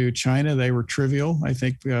exports to China, they were trivial. I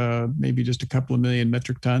think maybe just a couple of million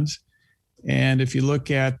metric tons. And if you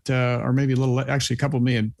look at, or maybe a couple of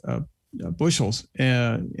million bushels.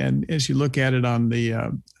 And as you look at it on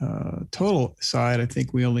the total side, I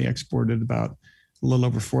think we only exported about a little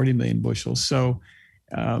over 40 million bushels. So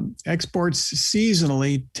exports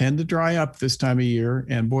seasonally tend to dry up this time of year.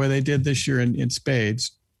 And boy, they did this year in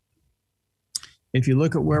spades. If you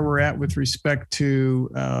look at where we're at with respect to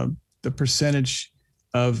the percentage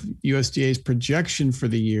of USDA's projection for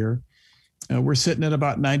the year, we're sitting at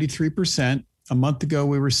about 93%. A month ago,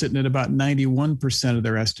 we were sitting at about 91% of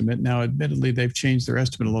their estimate. Now, admittedly, they've changed their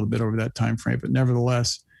estimate a little bit over that time frame, but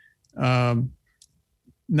nevertheless,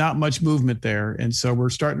 not much movement there. And so we're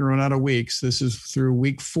starting to run out of weeks. This is through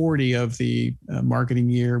week 40 of the marketing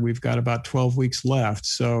year. We've got about 12 weeks left.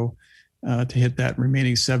 So to hit that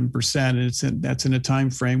remaining 7%, and that's in a time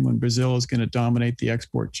frame when Brazil is going to dominate the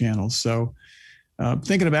export channels. So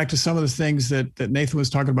thinking back to some of the things that Nathan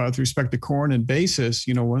was talking about with respect to corn and basis,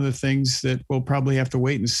 one of the things that we'll probably have to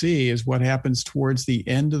wait and see is what happens towards the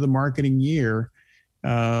end of the marketing year.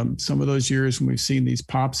 Some of those years when we've seen these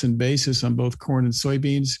pops in basis on both corn and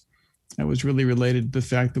soybeans, that was really related to the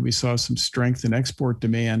fact that we saw some strength in export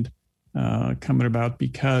demand coming about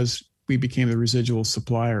because we became the residual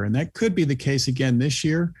supplier. And that could be the case again this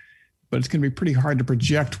year, but it's going to be pretty hard to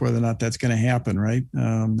project whether or not that's going to happen, right?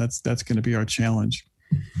 That's going to be our challenge.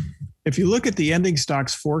 If you look at the ending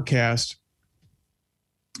stocks forecast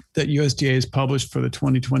that USDA has published for the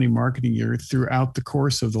 2020 marketing year throughout the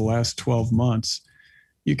course of the last 12 months,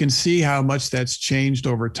 you can see how much that's changed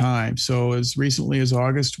over time. So as recently as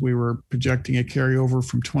August, we were projecting a carryover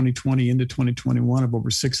from 2020 into 2021 of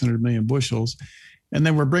over 600 million bushels. And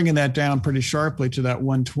then we're bringing that down pretty sharply to that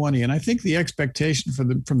 120. And I think the expectation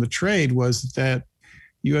from the trade was that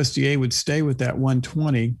USDA would stay with that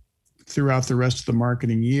 120 throughout the rest of the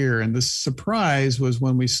marketing year. And the surprise was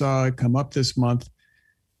when we saw it come up this month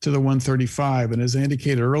to the 135. And as I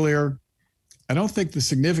indicated earlier, I don't think the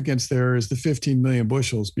significance there is the 15 million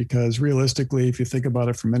bushels, because realistically, if you think about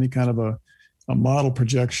it from any kind of a model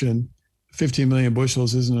projection, 15 million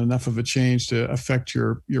bushels isn't enough of a change to affect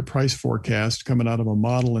your price forecast coming out of a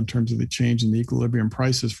model in terms of the change in the equilibrium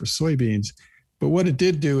prices for soybeans. But what it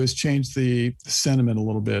did do is change the sentiment a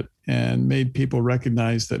little bit and made people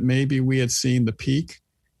recognize that maybe we had seen the peak,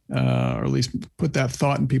 or at least put that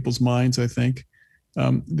thought in people's minds, I think.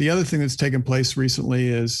 The other thing that's taken place recently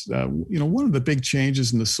is, one of the big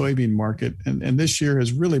changes in the soybean market, and this year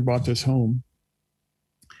has really brought this home,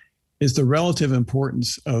 is the relative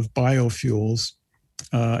importance of biofuels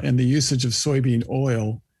and the usage of soybean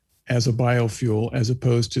oil as a biofuel as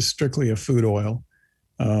opposed to strictly a food oil.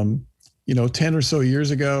 10 or so years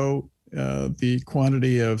ago, the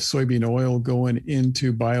quantity of soybean oil going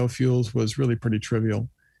into biofuels was really pretty trivial.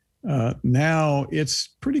 Now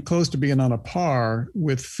it's pretty close to being on a par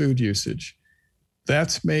with food usage.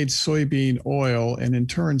 That's made soybean oil and in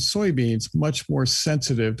turn soybeans much more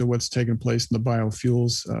sensitive to what's taking place in the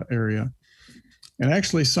biofuels area. And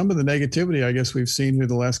actually some of the negativity I guess we've seen through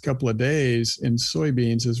the last couple of days in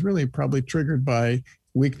soybeans is really probably triggered by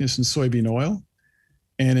weakness in soybean oil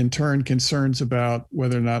and in turn concerns about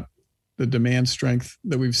whether or not the demand strength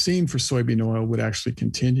that we've seen for soybean oil would actually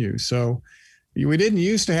continue. So we didn't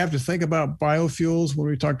used to have to think about biofuels when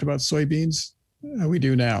we talked about soybeans. We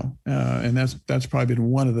do now, and that's probably been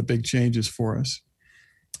one of the big changes for us.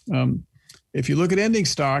 If you look at ending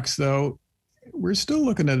stocks, though, we're still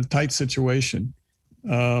looking at a tight situation.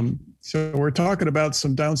 So we're talking about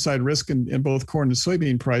some downside risk in both corn and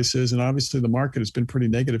soybean prices. And obviously the market has been pretty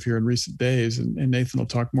negative here in recent days. And Nathan will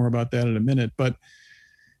talk more about that in a minute. But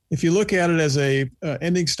if you look at it as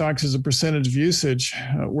ending stocks as a percentage of usage,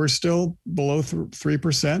 we're still below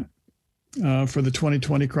 3% for the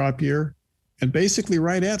 2020 crop year, and basically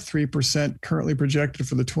right at 3% currently projected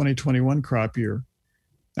for the 2021 crop year.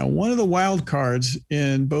 Now, one of the wild cards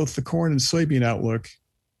in both the corn and soybean outlook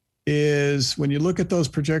is when you look at those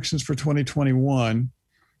projections for 2021,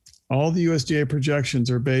 all the USDA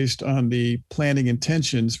projections are based on the planting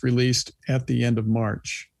intentions released at the end of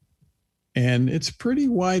March. And it's pretty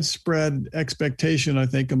widespread expectation, I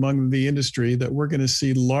think, among the industry that we're going to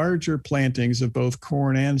see larger plantings of both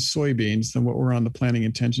corn and soybeans than what were on the planting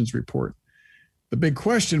intentions report. The big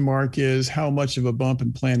question mark is how much of a bump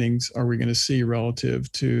in plantings are we going to see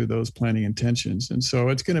relative to those planting intentions? And so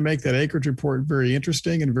it's going to make that acreage report very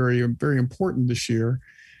interesting and very, very important this year.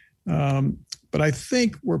 But I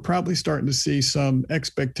think we're probably starting to see some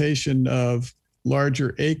expectation of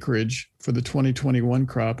larger acreage for the 2021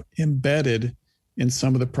 crop embedded in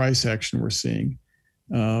some of the price action we're seeing,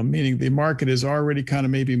 meaning the market has already kind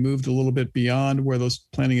of maybe moved a little bit beyond where those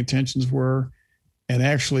planting intentions were, and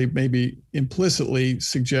actually maybe implicitly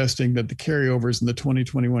suggesting that the carryovers in the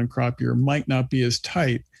 2021 crop year might not be as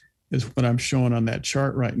tight as what I'm showing on that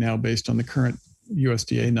chart right now based on the current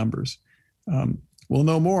USDA numbers. We'll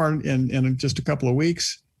know more in just a couple of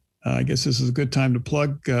weeks. I guess this is a good time to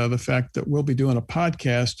plug the fact that we'll be doing a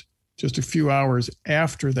podcast just a few hours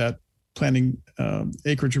after that planting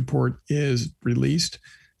acreage report is released.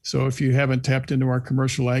 So if you haven't tapped into our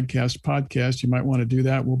Commercial AgCast podcast, you might want to do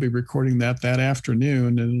that. We'll be recording that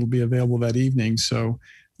afternoon, and it'll be available that evening. So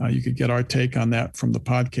you could get our take on that from the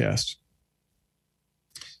podcast.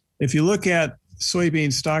 If you look at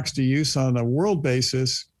soybean stocks to use on a world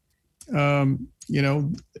basis,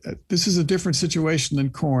 this is a different situation than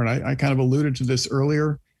corn. I kind of alluded to this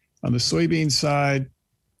earlier. On the soybean side,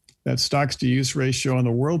 that stocks to use ratio on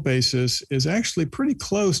the world basis is actually pretty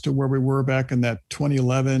close to where we were back in that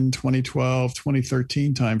 2011, 2012,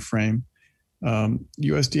 2013 timeframe.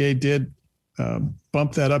 USDA did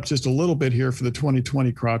bump that up just a little bit here for the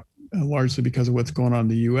 2020 crop, largely because of what's going on in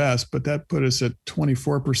the U.S., but that put us at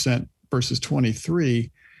 24% versus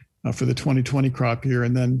 23% for the 2020 crop year,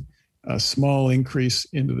 and then a small increase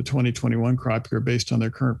into the 2021 crop year based on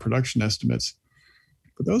their current production estimates.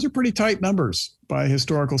 But those are pretty tight numbers by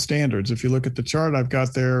historical standards. If you look at the chart I've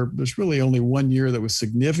got there, there's really only one year that was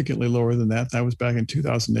significantly lower than that. That was back in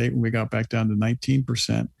 2008 when we got back down to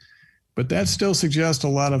 19%. But that still suggests a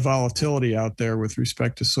lot of volatility out there with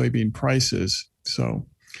respect to soybean prices. So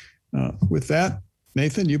with that,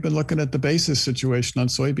 Nathan, you've been looking at the basis situation on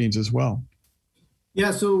soybeans as well.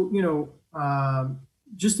 Yeah, so,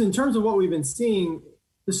 just in terms of what we've been seeing,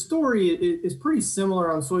 the story is pretty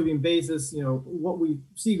similar on soybean basis. What we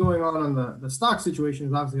see going on the stock situation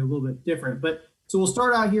is obviously a little bit different. But so we'll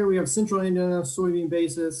start out here. We have Central Indiana soybean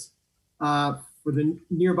basis for the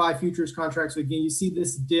nearby futures contracts. So again, you see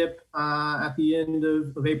this dip at the end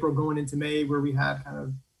of April going into May, where we had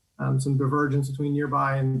kind of some divergence between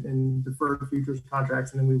nearby and deferred futures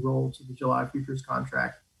contracts, and then we roll to the July futures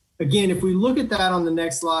contract. Again, if we look at that on the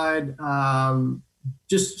next slide,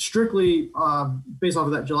 just strictly based off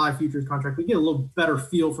of that July futures contract, we get a little better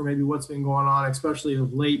feel for maybe what's been going on, especially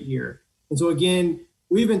of late here. And so again,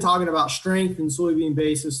 we've been talking about strength in soybean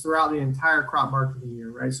basis throughout the entire crop marketing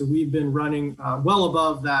year, right? So we've been running well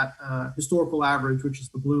above that historical average, which is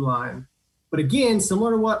the blue line. But again,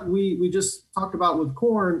 similar to what we just talked about with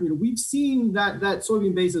corn, we've seen that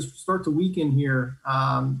soybean basis start to weaken here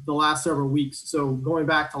the last several weeks. So going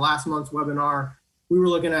back to last month's webinar, we were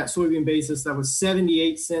looking at soybean basis that was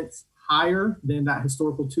 78 cents higher than that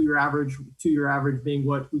historical two-year average being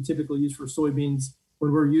what we typically use for soybeans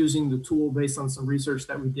when we're using the tool based on some research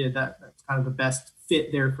that we did. That's kind of the best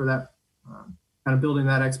fit there for that kind of building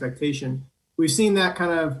that expectation. We've seen that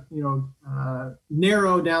kind of,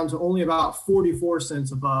 narrow down to only about 44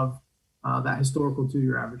 cents above that historical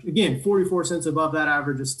two-year average. Again, 44 cents above that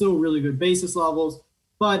average is still really good basis levels.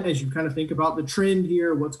 But as you kind of think about the trend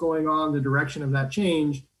here, what's going on, the direction of that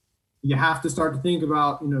change, you have to start to think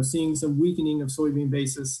about, seeing some weakening of soybean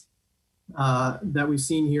basis that we've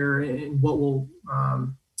seen here and what will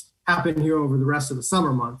happen here over the rest of the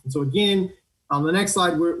summer month. And so again, on the next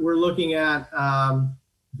slide, we're looking at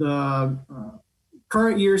the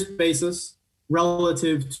current year's basis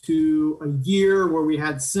relative to a year where we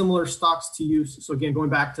had similar stocks to use. So again,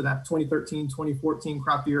 going back to that 2013, 2014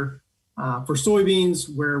 crop year for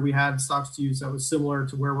soybeans, where we had stocks to use that was similar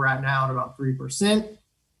to where we're at now at about 3%.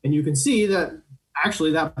 And you can see that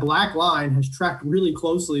actually that black line has tracked really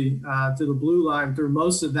closely to the blue line through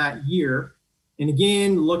most of that year. And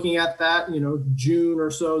again, looking at that, June or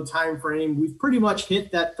so time frame, we've pretty much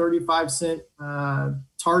hit that 35-cent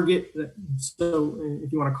target. So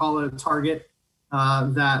if you want to call it a target,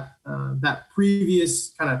 that previous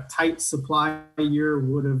kind of tight supply year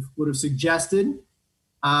would have suggested.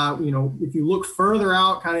 If you look further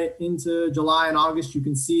out kind of into July and August, you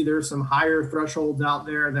can see there's some higher thresholds out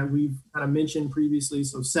there that we've kind of mentioned previously.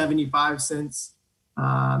 So 75 cents,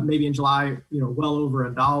 maybe in July, well over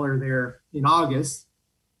 $1 there in August.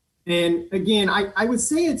 And again, I would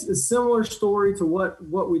say it's a similar story to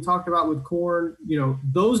what we talked about with corn.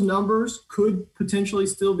 Those numbers could potentially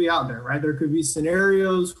still be out there, right? There could be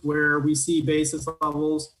scenarios where we see basis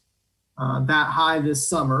levels that high this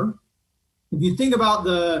summer. If you think about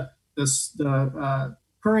the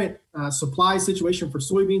current supply situation for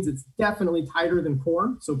soybeans, it's definitely tighter than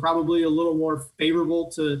corn. So probably a little more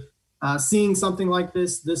favorable to seeing something like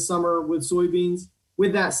this summer with soybeans.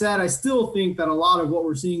 With that said, I still think that a lot of what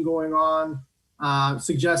we're seeing going on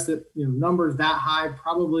suggests that numbers that high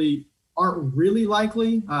probably aren't really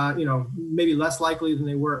likely. Maybe less likely than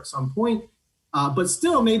they were at some point, but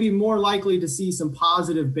still maybe more likely to see some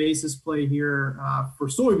positive basis play here for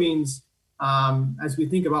soybeans as we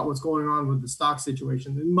think about what's going on with the stock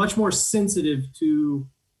situation. They're much more sensitive to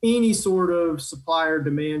any sort of supplier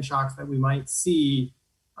demand shocks that we might see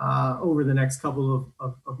over the next couple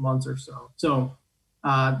of months or so. So.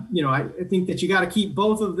 I think that you got to keep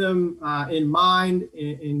both of them in mind,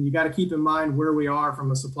 and you got to keep in mind where we are from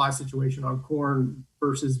a supply situation on corn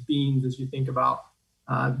versus beans as you think about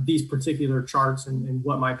these particular charts and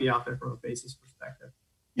what might be out there from a basis perspective.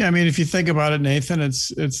 Yeah, I mean, if you think about it, Nathan, it's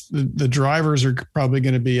the drivers are probably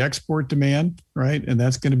going to be export demand, right? And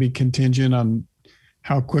that's going to be contingent on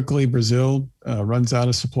how quickly Brazil runs out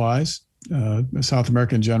of supplies, South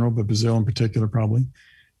America in general, but Brazil in particular probably.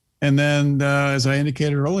 And then, as I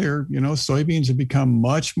indicated earlier, soybeans have become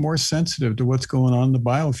much more sensitive to what's going on in the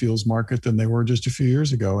biofuels market than they were just a few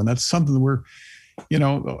years ago. And that's something that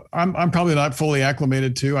I'm probably not fully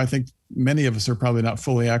acclimated to. I think many of us are probably not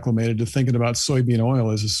fully acclimated to thinking about soybean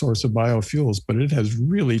oil as a source of biofuels, but it has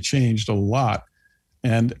really changed a lot.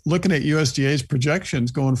 And looking at USDA's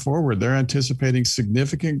projections going forward, they're anticipating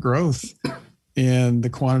significant growth in the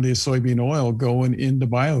quantity of soybean oil going into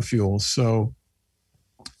biofuels. So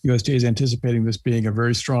USDA is anticipating this being a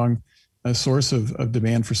very strong source of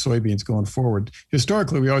demand for soybeans going forward.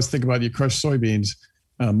 Historically, we always think about you crush soybeans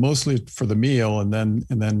mostly for the meal, and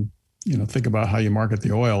then think about how you market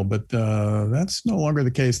the oil. But that's no longer the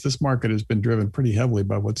case. This market has been driven pretty heavily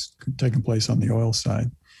by what's taking place on the oil side.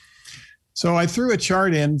 So I threw a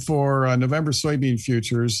chart in for November soybean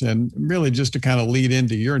futures, and really just to kind of lead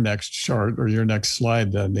into your next chart or your next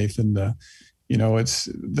slide, Nathan. It's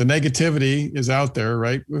the negativity is out there,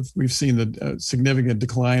 right? We've seen the significant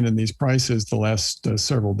decline in these prices the last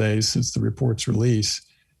several days since the report's release.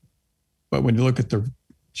 But when you look at the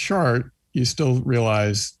chart, you still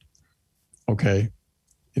realize, okay,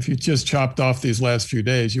 if you just chopped off these last few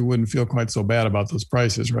days, you wouldn't feel quite so bad about those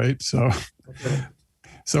prices, right? So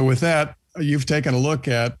with that, you've taken a look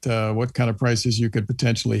at what kind of prices you could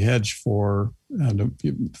potentially hedge for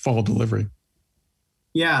fall delivery.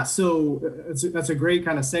 Yeah, so that's a great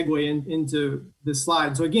kind of segue into this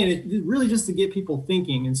slide. So again, it really just to get people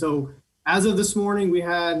thinking. And so as of this morning, we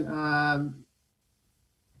had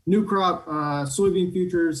new crop soybean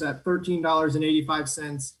futures at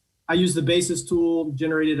 $13.85. I used the basis tool,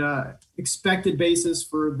 generated a expected basis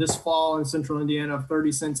for this fall in central Indiana of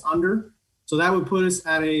 30 cents under. So that would put us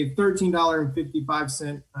at a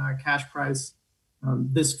 $13.55 cash price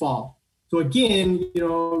this fall. So again,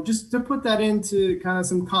 just to put that into kind of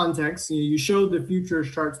some context, you showed the futures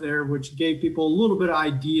charts there, which gave people a little bit of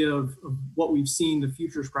idea of what we've seen the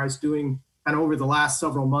futures price doing kind of over the last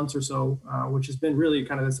several months or so, which has been really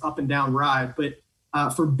kind of this up and down ride. But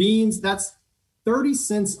for beans, that's 20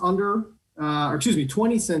 cents under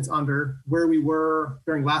where we were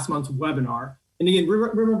during last month's webinar. And again,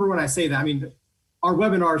 remember when I say that, I mean, our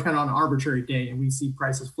webinar is kind of on an arbitrary day and we see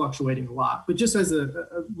prices fluctuating a lot, but just as a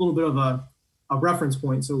little bit of a reference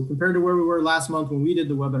point. So compared to where we were last month when we did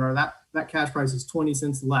the webinar, that cash price is 20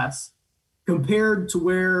 cents less compared to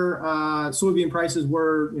where soybean prices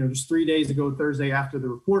were, just 3 days ago, Thursday after the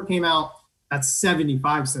report came out. That's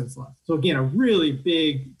 75 cents less. So again, a really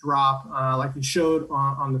big drop like you showed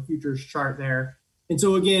on the futures chart there. And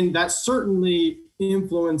so again, that certainly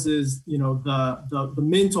influences, the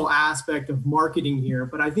mental aspect of marketing here.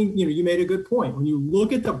 But I think, you made a good point. When you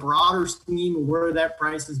look at the broader scheme of where that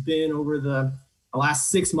price has been over the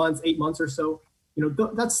last 6 months, 8 months or so,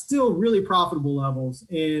 that's still really profitable levels.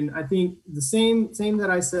 And I think the same that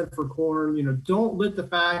I said for corn, don't let the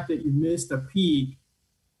fact that you missed a peak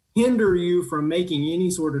hinder you from making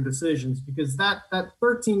any sort of decisions, because that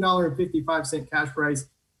 $13.55 cash price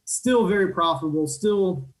still very profitable,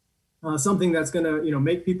 still something that's going to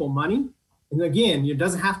make people money. And again, it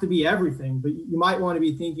doesn't have to be everything, but you might want to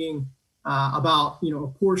be thinking about a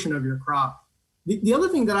portion of your crop. The other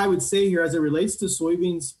thing that I would say here as it relates to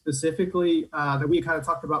soybeans specifically that we kind of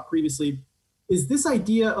talked about previously is this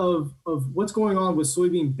idea of what's going on with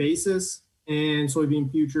soybean basis and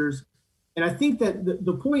soybean futures. And I think that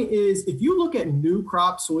the point is, if you look at new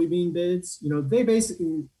crop soybean bids, they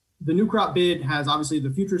basically, the new crop bid has obviously the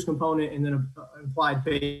futures component and then an implied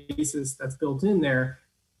basis that's built in there.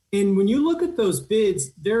 And when you look at those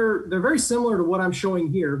bids, they're very similar to what I'm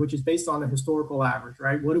showing here, which is based on the historical average,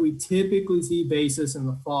 right? What do we typically see basis in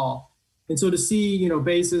the fall? And so to see,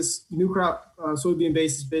 basis, new crop soybean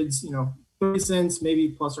basis bids, 30 cents, maybe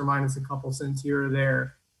plus or minus a couple cents here or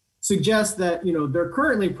there, suggests that, they're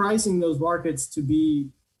currently pricing those markets to be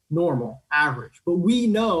normal, average. But we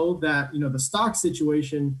know that, the stock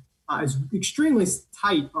situation is extremely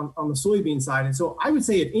tight on the soybean side. And so I would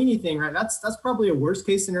say, if anything, right, that's probably a worst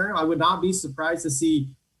case scenario. I would not be surprised to see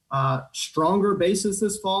stronger basis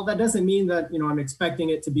this fall. That doesn't mean that, I'm expecting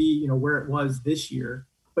it to be, where it was this year,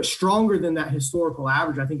 but stronger than that historical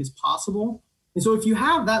average, I think is possible. And so if you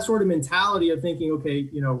have that sort of mentality of thinking, okay,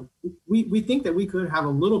 we think that we could have a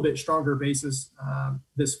little bit stronger basis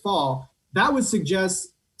this fall, that would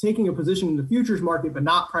suggest taking a position in the futures market, but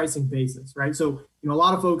not pricing basis, right? So, a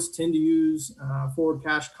lot of folks tend to use forward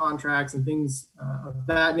cash contracts and things of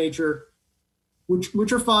that nature,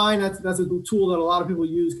 which are fine. That's a tool that a lot of people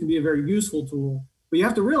use, can be a very useful tool. But you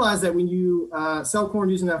have to realize that when you sell corn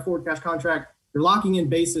using that forward cash contract, you're locking in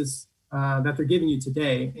basis that they're giving you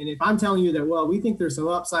today. And if I'm telling you that, well, we think there's some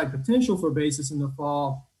upside potential for basis in the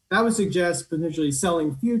fall, that would suggest potentially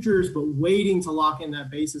selling futures, but waiting to lock in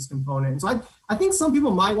that basis component. And so I think some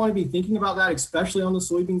people might want to be thinking about that, especially on the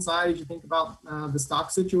soybean side, as you think about the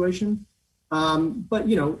stock situation. But,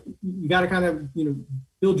 you got to kind of,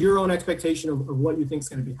 build your own expectation of what you think is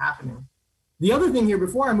going to be happening. The other thing here,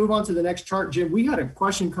 before I move on to the next chart, Jim, we had a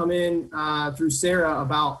question come in through Sarah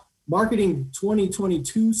about marketing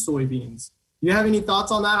 2022 soybeans. Do you have any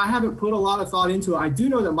thoughts on that? I haven't put a lot of thought into it. I do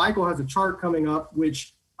know that Michael has a chart coming up,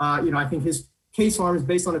 which I think his case farm is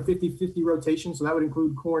based on a 50-50 rotation, so that would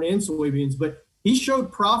include corn and soybeans. But he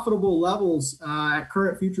showed profitable levels at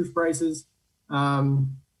current futures prices for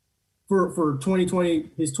 2020,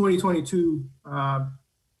 his 2022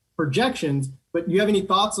 projections. But do you have any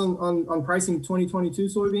thoughts on pricing 2022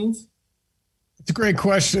 soybeans? It's a great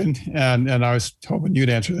question, and I was hoping you'd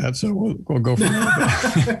answer that, so we'll go for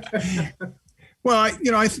it. Well,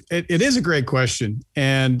 it is a great question.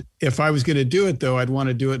 And if I was going to do it, though, I'd want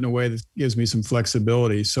to do it in a way that gives me some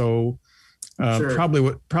flexibility. So sure.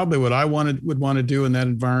 Probably what I would want to do in that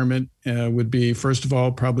environment would be, first of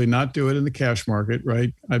all, probably not do it in the cash market,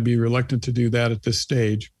 right? I'd be reluctant to do that at this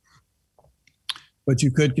stage. But you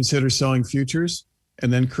could consider selling futures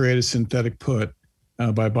and then create a synthetic put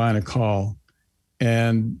by buying a call.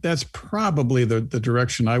 And that's probably the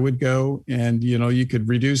direction I would go. And, you could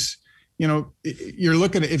reduce, you're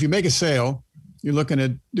looking at, if you make a sale, you're looking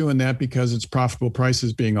at doing that because it's profitable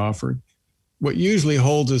prices being offered. What usually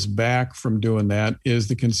holds us back from doing that is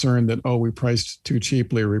the concern that, we priced too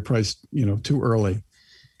cheaply or we priced, too early.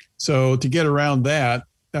 So to get around that,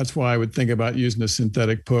 that's why I would think about using a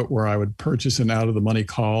synthetic put where I would purchase an out of the money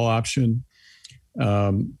call option.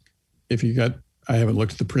 I haven't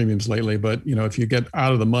looked at the premiums lately, but if you get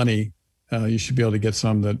out of the money, you should be able to get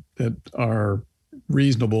some that are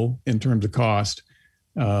reasonable in terms of cost.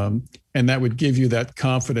 And that would give you that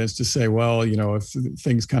confidence to say, well, if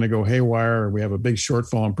things kind of go haywire or we have a big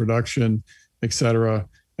shortfall in production, et cetera,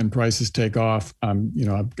 and prices take off,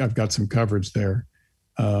 I've got some coverage there.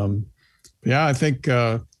 I think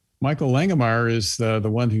Michael Langemeier is the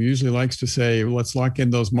one who usually likes to say, let's lock in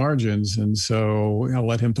those margins. And so I'll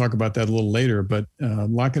let him talk about that a little later, but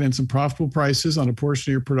locking in some profitable prices on a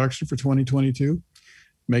portion of your production for 2022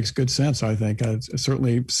 makes good sense, I think. It's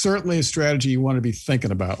certainly a strategy you want to be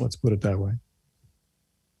thinking about. Let's put it that way.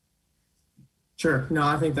 Sure. No,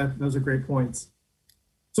 I think that those are great points.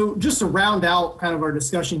 So just to round out kind of our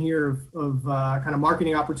discussion here of kind of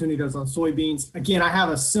marketing opportunities on soybeans, again, I have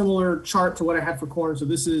a similar chart to what I had for corn. So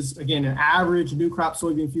this is, again, an average new crop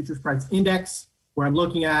soybean futures price index, where I'm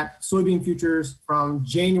looking at soybean futures from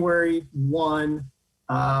January 1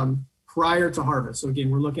 prior to harvest. So again,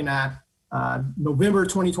 we're looking at November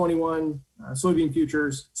 2021 soybean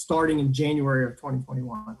futures starting in January of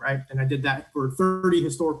 2021, right? And I did that for 30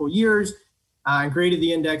 historical years and created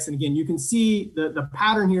the index. And again, you can see the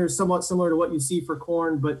pattern here is somewhat similar to what you see for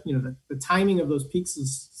corn, but the timing of those peaks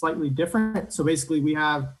is slightly different. So basically we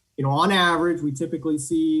have, on average, we typically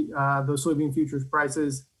see those soybean futures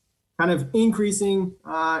prices kind of increasing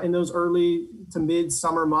in those early to mid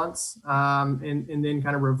summer months and then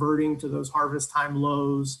kind of reverting to those harvest time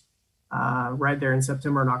lows right there in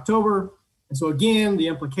September and October. And so again, the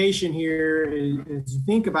implication here is you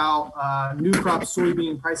think about new crop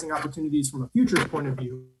soybean pricing opportunities from a futures point of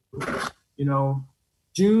view.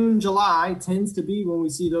 June, July tends to be when we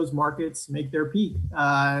see those markets make their peak.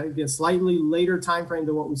 Again, slightly later time frame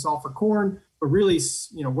than what we saw for corn, but really,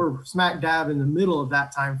 we're smack dab in the middle of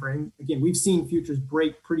that time frame. Again, we've seen futures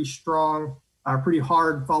break pretty strong, pretty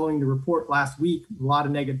hard following the report last week. A lot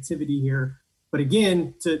of negativity here. But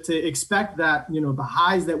again, to expect that, the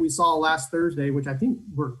highs that we saw last Thursday, which I think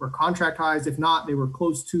were contract highs, if not, they were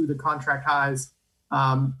close to the contract highs,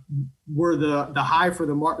 were the high for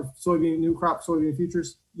the new crop soybean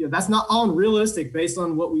futures. That's not unrealistic based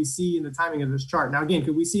on what we see in the timing of this chart. Now, again,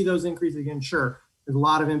 could we see those increase again? Sure. There's a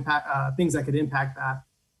lot of things that could impact that.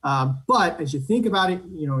 But as you think about it,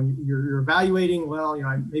 you're evaluating,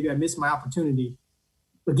 maybe I missed my opportunity.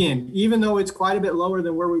 Again, even though it's quite a bit lower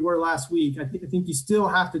than where we were last week, I think you still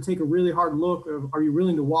have to take a really hard look of, are you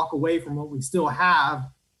willing to walk away from what we still have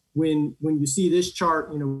when you see this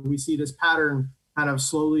chart, we see this pattern kind of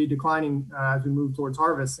slowly declining as we move towards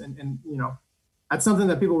harvest. And that's something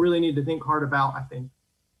that people really need to think hard about, I think.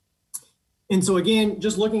 And so again,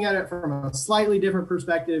 just looking at it from a slightly different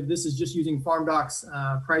perspective, this is just using FarmDoc's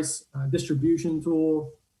price distribution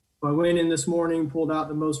tool. So I went in this morning, pulled out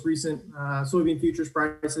the most recent soybean futures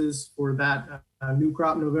prices for that new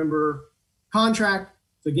crop November contract.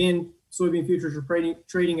 So again, soybean futures are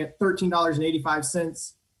trading at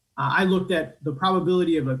 $13.85. I looked at the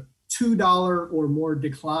probability of a $2 or more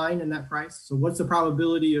decline in that price. So what's the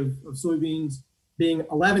probability of soybeans being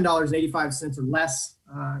 $11.85 or less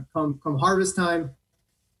come harvest time?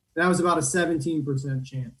 That was about a 17%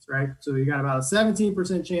 chance, right? So you got about a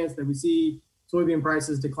 17% chance that we see soybean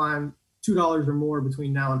prices decline $2 or more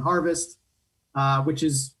between now and harvest, which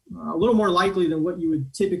is a little more likely than what you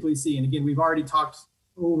would typically see. And again, we've already talked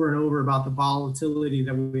over and over about the volatility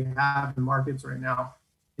that we have in markets right now.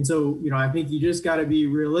 And so, I think you just got to be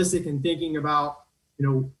realistic in thinking about,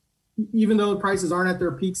 even though the prices aren't at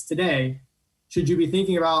their peaks today, should you be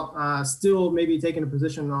thinking about still maybe taking a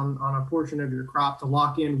position on a portion of your crop to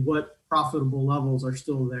lock in what profitable levels are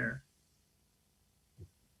still there?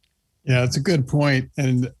 Yeah, it's a good point.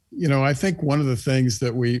 And, I think one of the things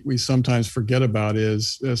that we sometimes forget about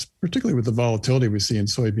is particularly with the volatility we see in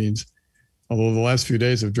soybeans, although the last few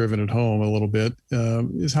days have driven it home a little bit,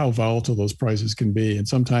 is how volatile those prices can be. And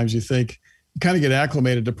sometimes you kind of get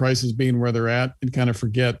acclimated to prices being where they're at and kind of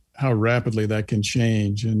forget how rapidly that can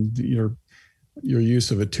change. And your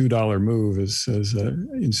use of a $2 move is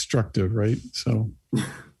instructive, right?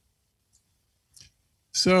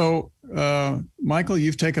 So, Michael,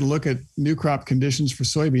 you've taken a look at new crop conditions for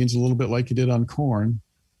soybeans a little bit like you did on corn.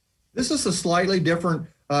 This is a slightly different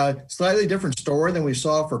story than we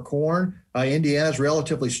saw for corn. Indiana is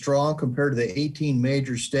relatively strong compared to the 18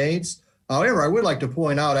 major states. However, I would like to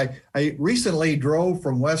point out, I recently drove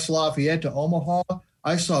from West Lafayette to Omaha.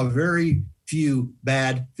 I saw very few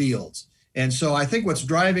bad fields. And so I think what's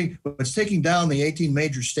taking down the 18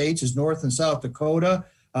 major states is North and South Dakota.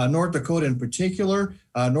 North Dakota in particular.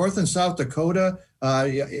 North and South Dakota,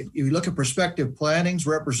 if you look at prospective plantings,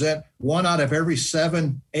 represent 1 out of every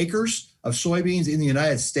 7 acres of soybeans in the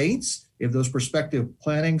United States. If those prospective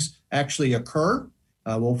plantings actually occur,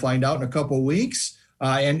 we'll find out in a couple of weeks.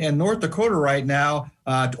 And North Dakota right now,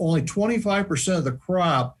 only 25% of the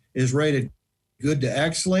crop is rated good to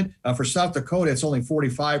excellent. For South Dakota, it's only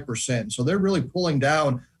 45%. So they're really pulling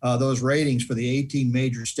down those ratings for the 18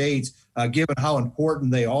 major states, given how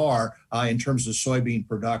important they are in terms of soybean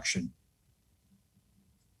production.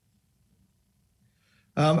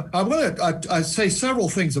 I'm going to say several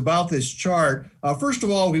things about this chart. First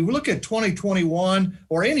of all, we look at 2021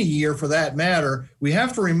 or any year for that matter. We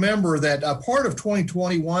have to remember that a part of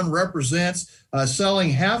 2021 represents selling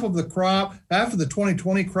half of the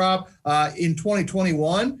 2020 crop in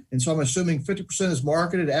 2021. And so I'm assuming 50% is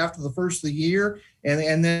marketed after the first of the year.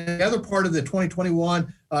 And then the other part of the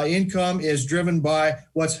 2021 income is driven by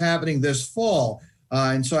what's happening this fall.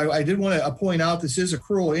 And so I did want to point out this is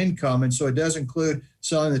accrual income, and so it does include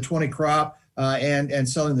selling the 20 crop and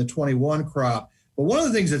selling the 21 crop. But one of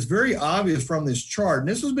the things that's very obvious from this chart, and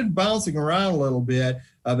this has been bouncing around a little bit,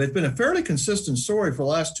 but it's been a fairly consistent story for the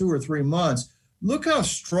last 2 or 3 months. Look how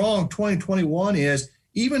strong 2021 is,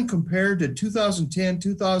 even compared to 2010,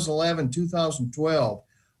 2011, 2012.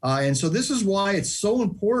 And so this is why it's so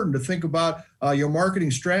important to think about your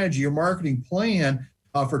marketing strategy, your marketing plan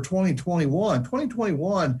for 2021.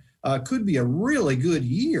 2021 could be a really good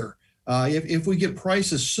year if we get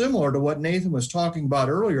prices similar to what Nathan was talking about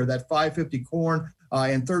earlier, that $5.50 corn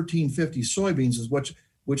and $13.50 soybeans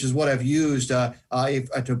which is what I've used to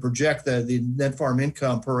project the net farm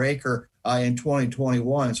income per acre in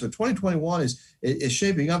 2021. So 2021 is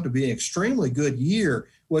shaping up to be an extremely good year.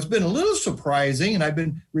 What's been a little surprising, and I've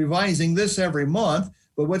been revising this every month,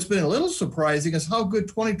 but what's been a little surprising is how good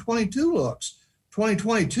 2022 looks.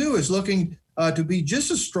 2022 is looking to be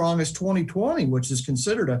just as strong as 2020, which is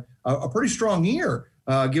considered a pretty strong year,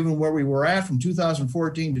 given where we were at from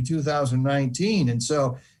 2014 to 2019. And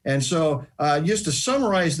so just to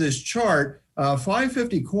summarize this chart,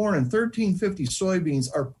 $5.50 corn and $13.50 soybeans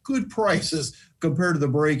are good prices compared to the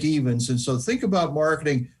break evens. And so think about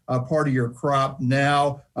marketing part of your crop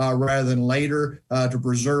now rather than later to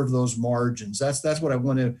preserve those margins. That's what I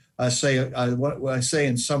want to say. What I say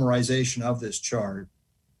in summarization of this chart.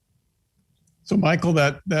 So, Michael,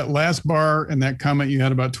 that last bar and that comment you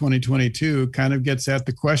had about 2022 kind of gets at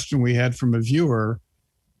the question we had from a viewer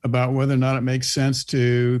about whether or not it makes sense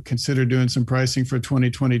to consider doing some pricing for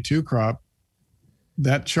 2022 crop.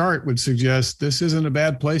 That chart would suggest this isn't a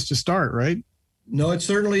bad place to start, right? No, it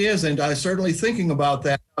certainly isn't. I'm certainly thinking about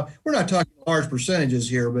that. We're not talking large percentages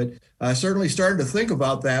here, but certainly starting to think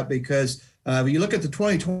about that because if you look at the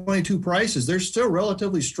 2022 prices, they're still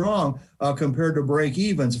relatively strong compared to break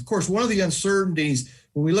evens. Of course, one of the uncertainties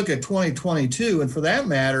when we look at 2022, and for that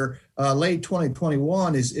matter, late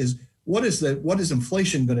 2021, is what is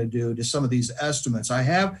inflation going to do to some of these estimates? I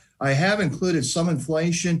have included some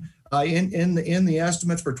inflation in the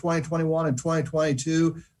estimates for 2021 and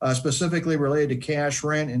 2022, specifically related to cash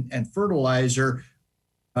rent and fertilizer.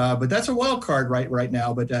 But that's a wild card right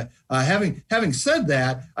now. But having said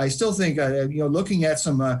that, I still think looking at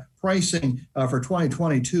some pricing for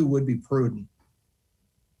 2022 would be prudent.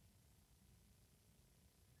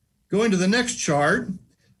 Going to the next chart,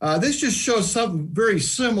 this just shows something very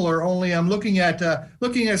similar. Only I'm looking at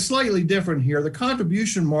slightly different here. The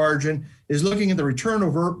contribution margin is looking at the return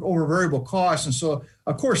over variable costs, and so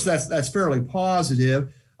of course that's fairly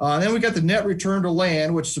positive. Then we got the net return to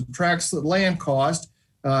land, which subtracts the land cost.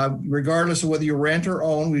 Regardless of whether you rent or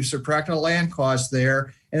own, we've subtracted a land cost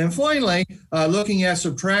there. And then finally, looking at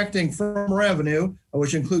subtracting from revenue,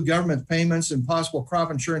 which include government payments and possible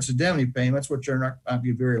crop insurance indemnity payments, which are not going to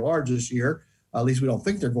be very large this year. At least we don't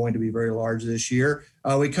think they're going to be very large this year.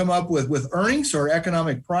 We come up with earnings or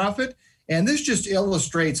economic profit. And this just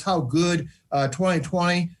illustrates how good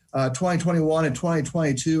 2020, 2021, and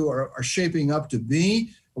 2022 are shaping up to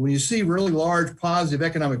be. When you see really large positive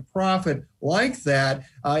economic profit like that,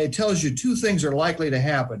 it tells you two things are likely to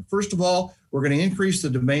happen. First of all, we're going to increase the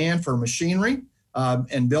demand for machinery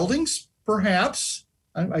and buildings, perhaps.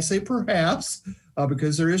 I say perhaps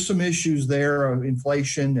because there is some issues there of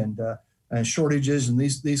inflation and shortages and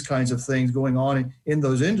these kinds of things going on in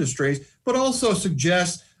those industries, but also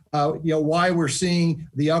suggests why we're seeing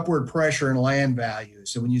the upward pressure in land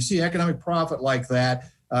values. So when you see economic profit like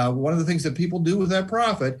that, one of the things that people do with that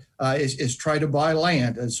profit is try to buy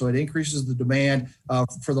land. And so it increases the demand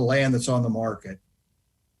for the land that's on the market.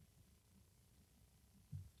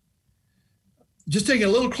 Just taking a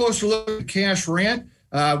little closer look at cash rent.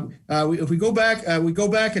 If we go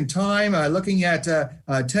back in time, looking at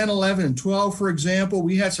 10, 11, and 12, for example,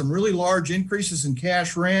 we had some really large increases in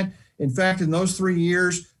cash rent. In fact, in those 3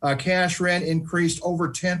 years, cash rent increased over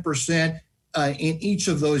 10% in each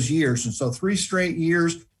of those years. And so 3 straight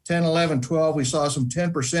years, 10, 11, 12, we saw some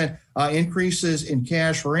 10% increases in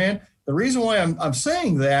cash rent. The reason why I'm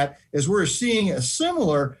saying that is we're seeing a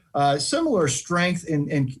similar strength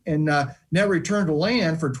in net return to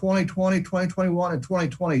land for 2020, 2021, and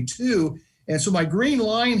 2022. And so my green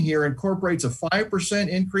line here incorporates a 5%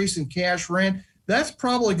 increase in cash rent. That's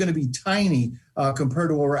probably going to be tiny compared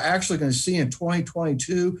to what we're actually going to see in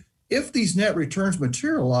 2022. If these net returns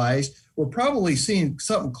materialize, we're probably seeing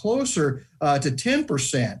something closer to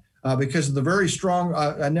 10% because of the very strong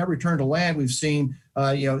net return to land we've seen,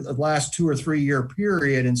 the last 2 or 3 year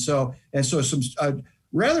period. And so some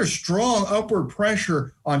rather strong upward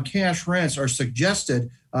pressure on cash rents are suggested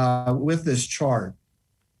with this chart.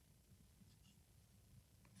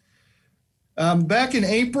 Back in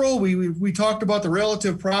April, we talked about the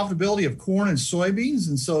relative profitability of corn and soybeans,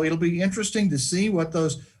 and so it'll be interesting to see what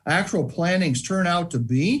those actual plantings turn out to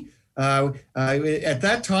be. At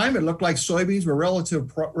that time, it looked like soybeans were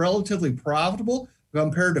relatively profitable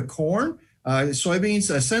compared to corn.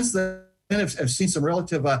 Soybeans, since then, have seen some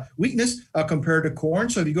relative weakness compared to corn.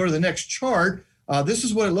 So if you go to the next chart, this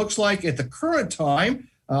is what it looks like at the current time.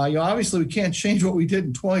 Obviously, we can't change what we did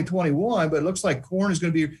in 2021, but it looks like corn is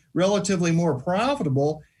going to be relatively more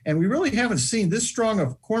profitable. And we really haven't seen this strong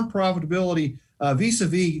of corn profitability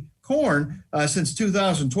vis-a-vis corn since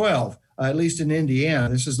 2012, at least in Indiana.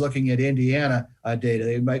 This is looking at Indiana data.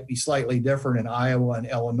 They might be slightly different in Iowa and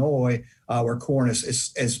Illinois, where corn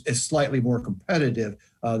is slightly more competitive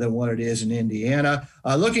than what it is in Indiana.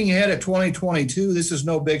 Looking ahead at 2022, this is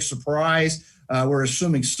no big surprise. We're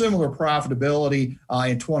assuming similar profitability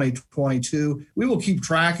in 2022. We will keep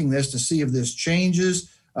tracking this to see if this changes,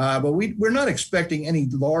 but we're not expecting any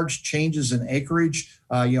large changes in acreage.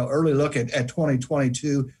 Early look at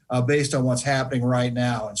 2022 based on what's happening right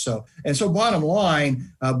now. And so bottom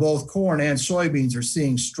line, both corn and soybeans are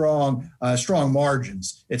seeing strong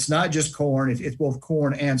margins. It's not just corn, it's both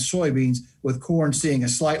corn and soybeans, with corn seeing a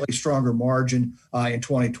slightly stronger margin in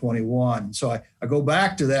 2021. So I go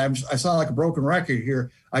back to that. I sound like a broken record here.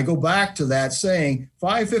 I go back to that saying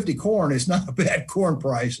 $5.50 corn is not a bad corn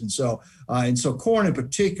price. And so corn in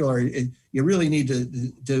particular, you really need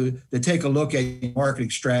to take a look at your marketing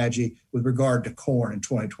strategy with regard to corn in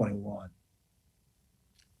 2021.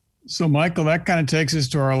 So, Michael, that kind of takes us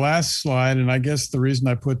to our last slide. And I guess the reason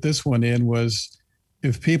I put this one in was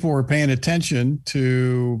if people were paying attention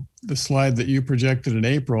to the slide that you projected in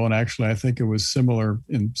April, and actually I think it was similar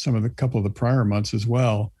in couple of the prior months as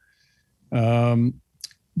well, do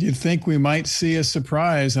you think we might see a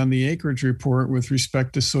surprise on the acreage report with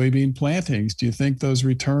respect to soybean plantings? Do you think those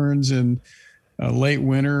returns in late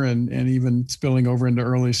winter and even spilling over into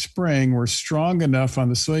early spring were strong enough on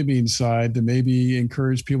the soybean side to maybe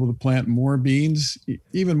encourage people to plant more beans,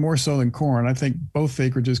 even more so than corn? I think both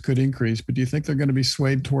acreages could increase, but do you think they're going to be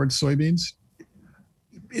swayed towards soybeans?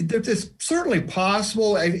 It's certainly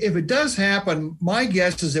possible. If it does happen, my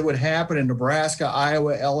guess is it would happen in Nebraska,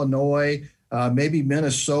 Iowa, Illinois, maybe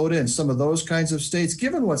Minnesota and some of those kinds of states.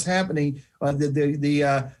 Given what's happening,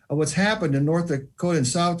 what's happened in North Dakota and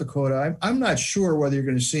South Dakota, I'm not sure whether you're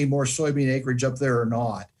going to see more soybean acreage up there or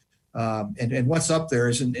not. And what's up there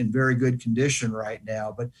isn't in very good condition right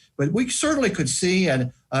now. But we certainly could see,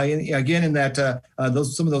 and again in that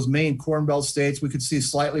some of those main Corn Belt states, we could see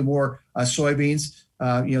slightly more soybeans,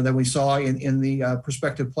 than we saw in the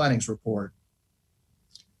prospective plantings report.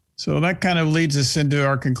 So that kind of leads us into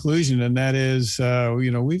our conclusion, and that is,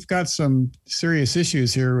 we've got some serious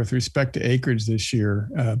issues here with respect to acreage this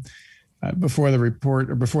year. Before the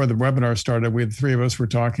webinar started, the three of us were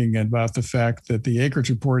talking about the fact that the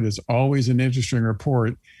acreage report is always an interesting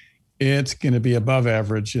report. It's going to be above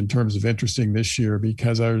average in terms of interesting this year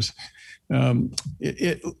because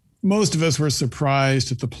most of us were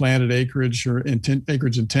surprised at the planted acreage or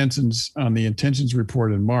acreage intentions on the intentions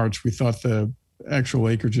report in March. We thought the actual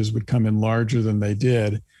acreages would come in larger than they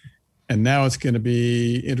did. And now it's going to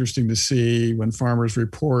be interesting to see when farmers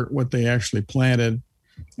report what they actually planted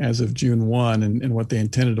as of June 1 and what they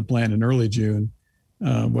intended to plant in early June,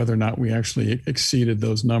 whether or not we actually exceeded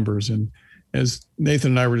those numbers. And as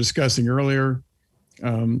Nathan and I were discussing earlier,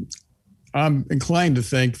 I'm inclined to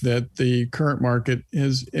think that the current market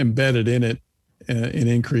has embedded in it an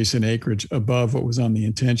increase in acreage above what was on the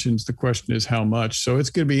intentions. The question is how much. So it's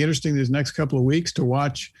going to be interesting these next couple of weeks to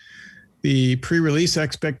watch the pre-release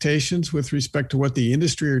expectations with respect to what the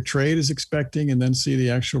industry or trade is expecting and then see the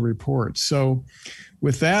actual report. So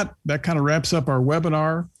with that kind of wraps up our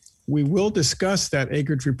webinar. We will discuss that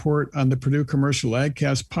acreage report on the Purdue Commercial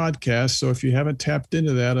AgCast podcast. So if you haven't tapped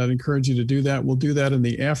into that, I'd encourage you to do that. We'll do that in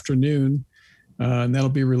the afternoon, and that'll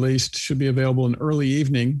be released, should be available in early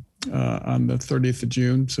evening on the 30th of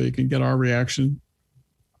June, so you can get our reaction.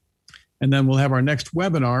 And then we'll have our next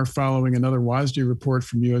webinar following another WASDE report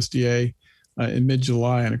from USDA in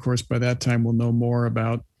mid-July. And of course, by that time, we'll know more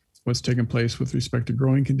about what's taking place with respect to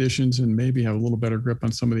growing conditions and maybe have a little better grip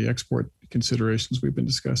on some of the export considerations we've been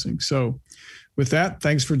discussing. So with that,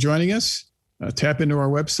 thanks for joining us. Tap into our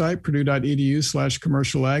website,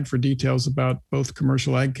 purdue.edu/commercialag for details about both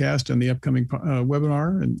Commercial AgCast and the upcoming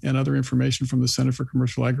webinar and other information from the Center for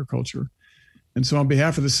Commercial Agriculture. And so on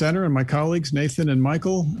behalf of the Center and my colleagues, Nathan and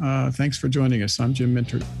Michael, thanks for joining us. I'm Jim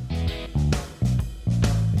Mintert.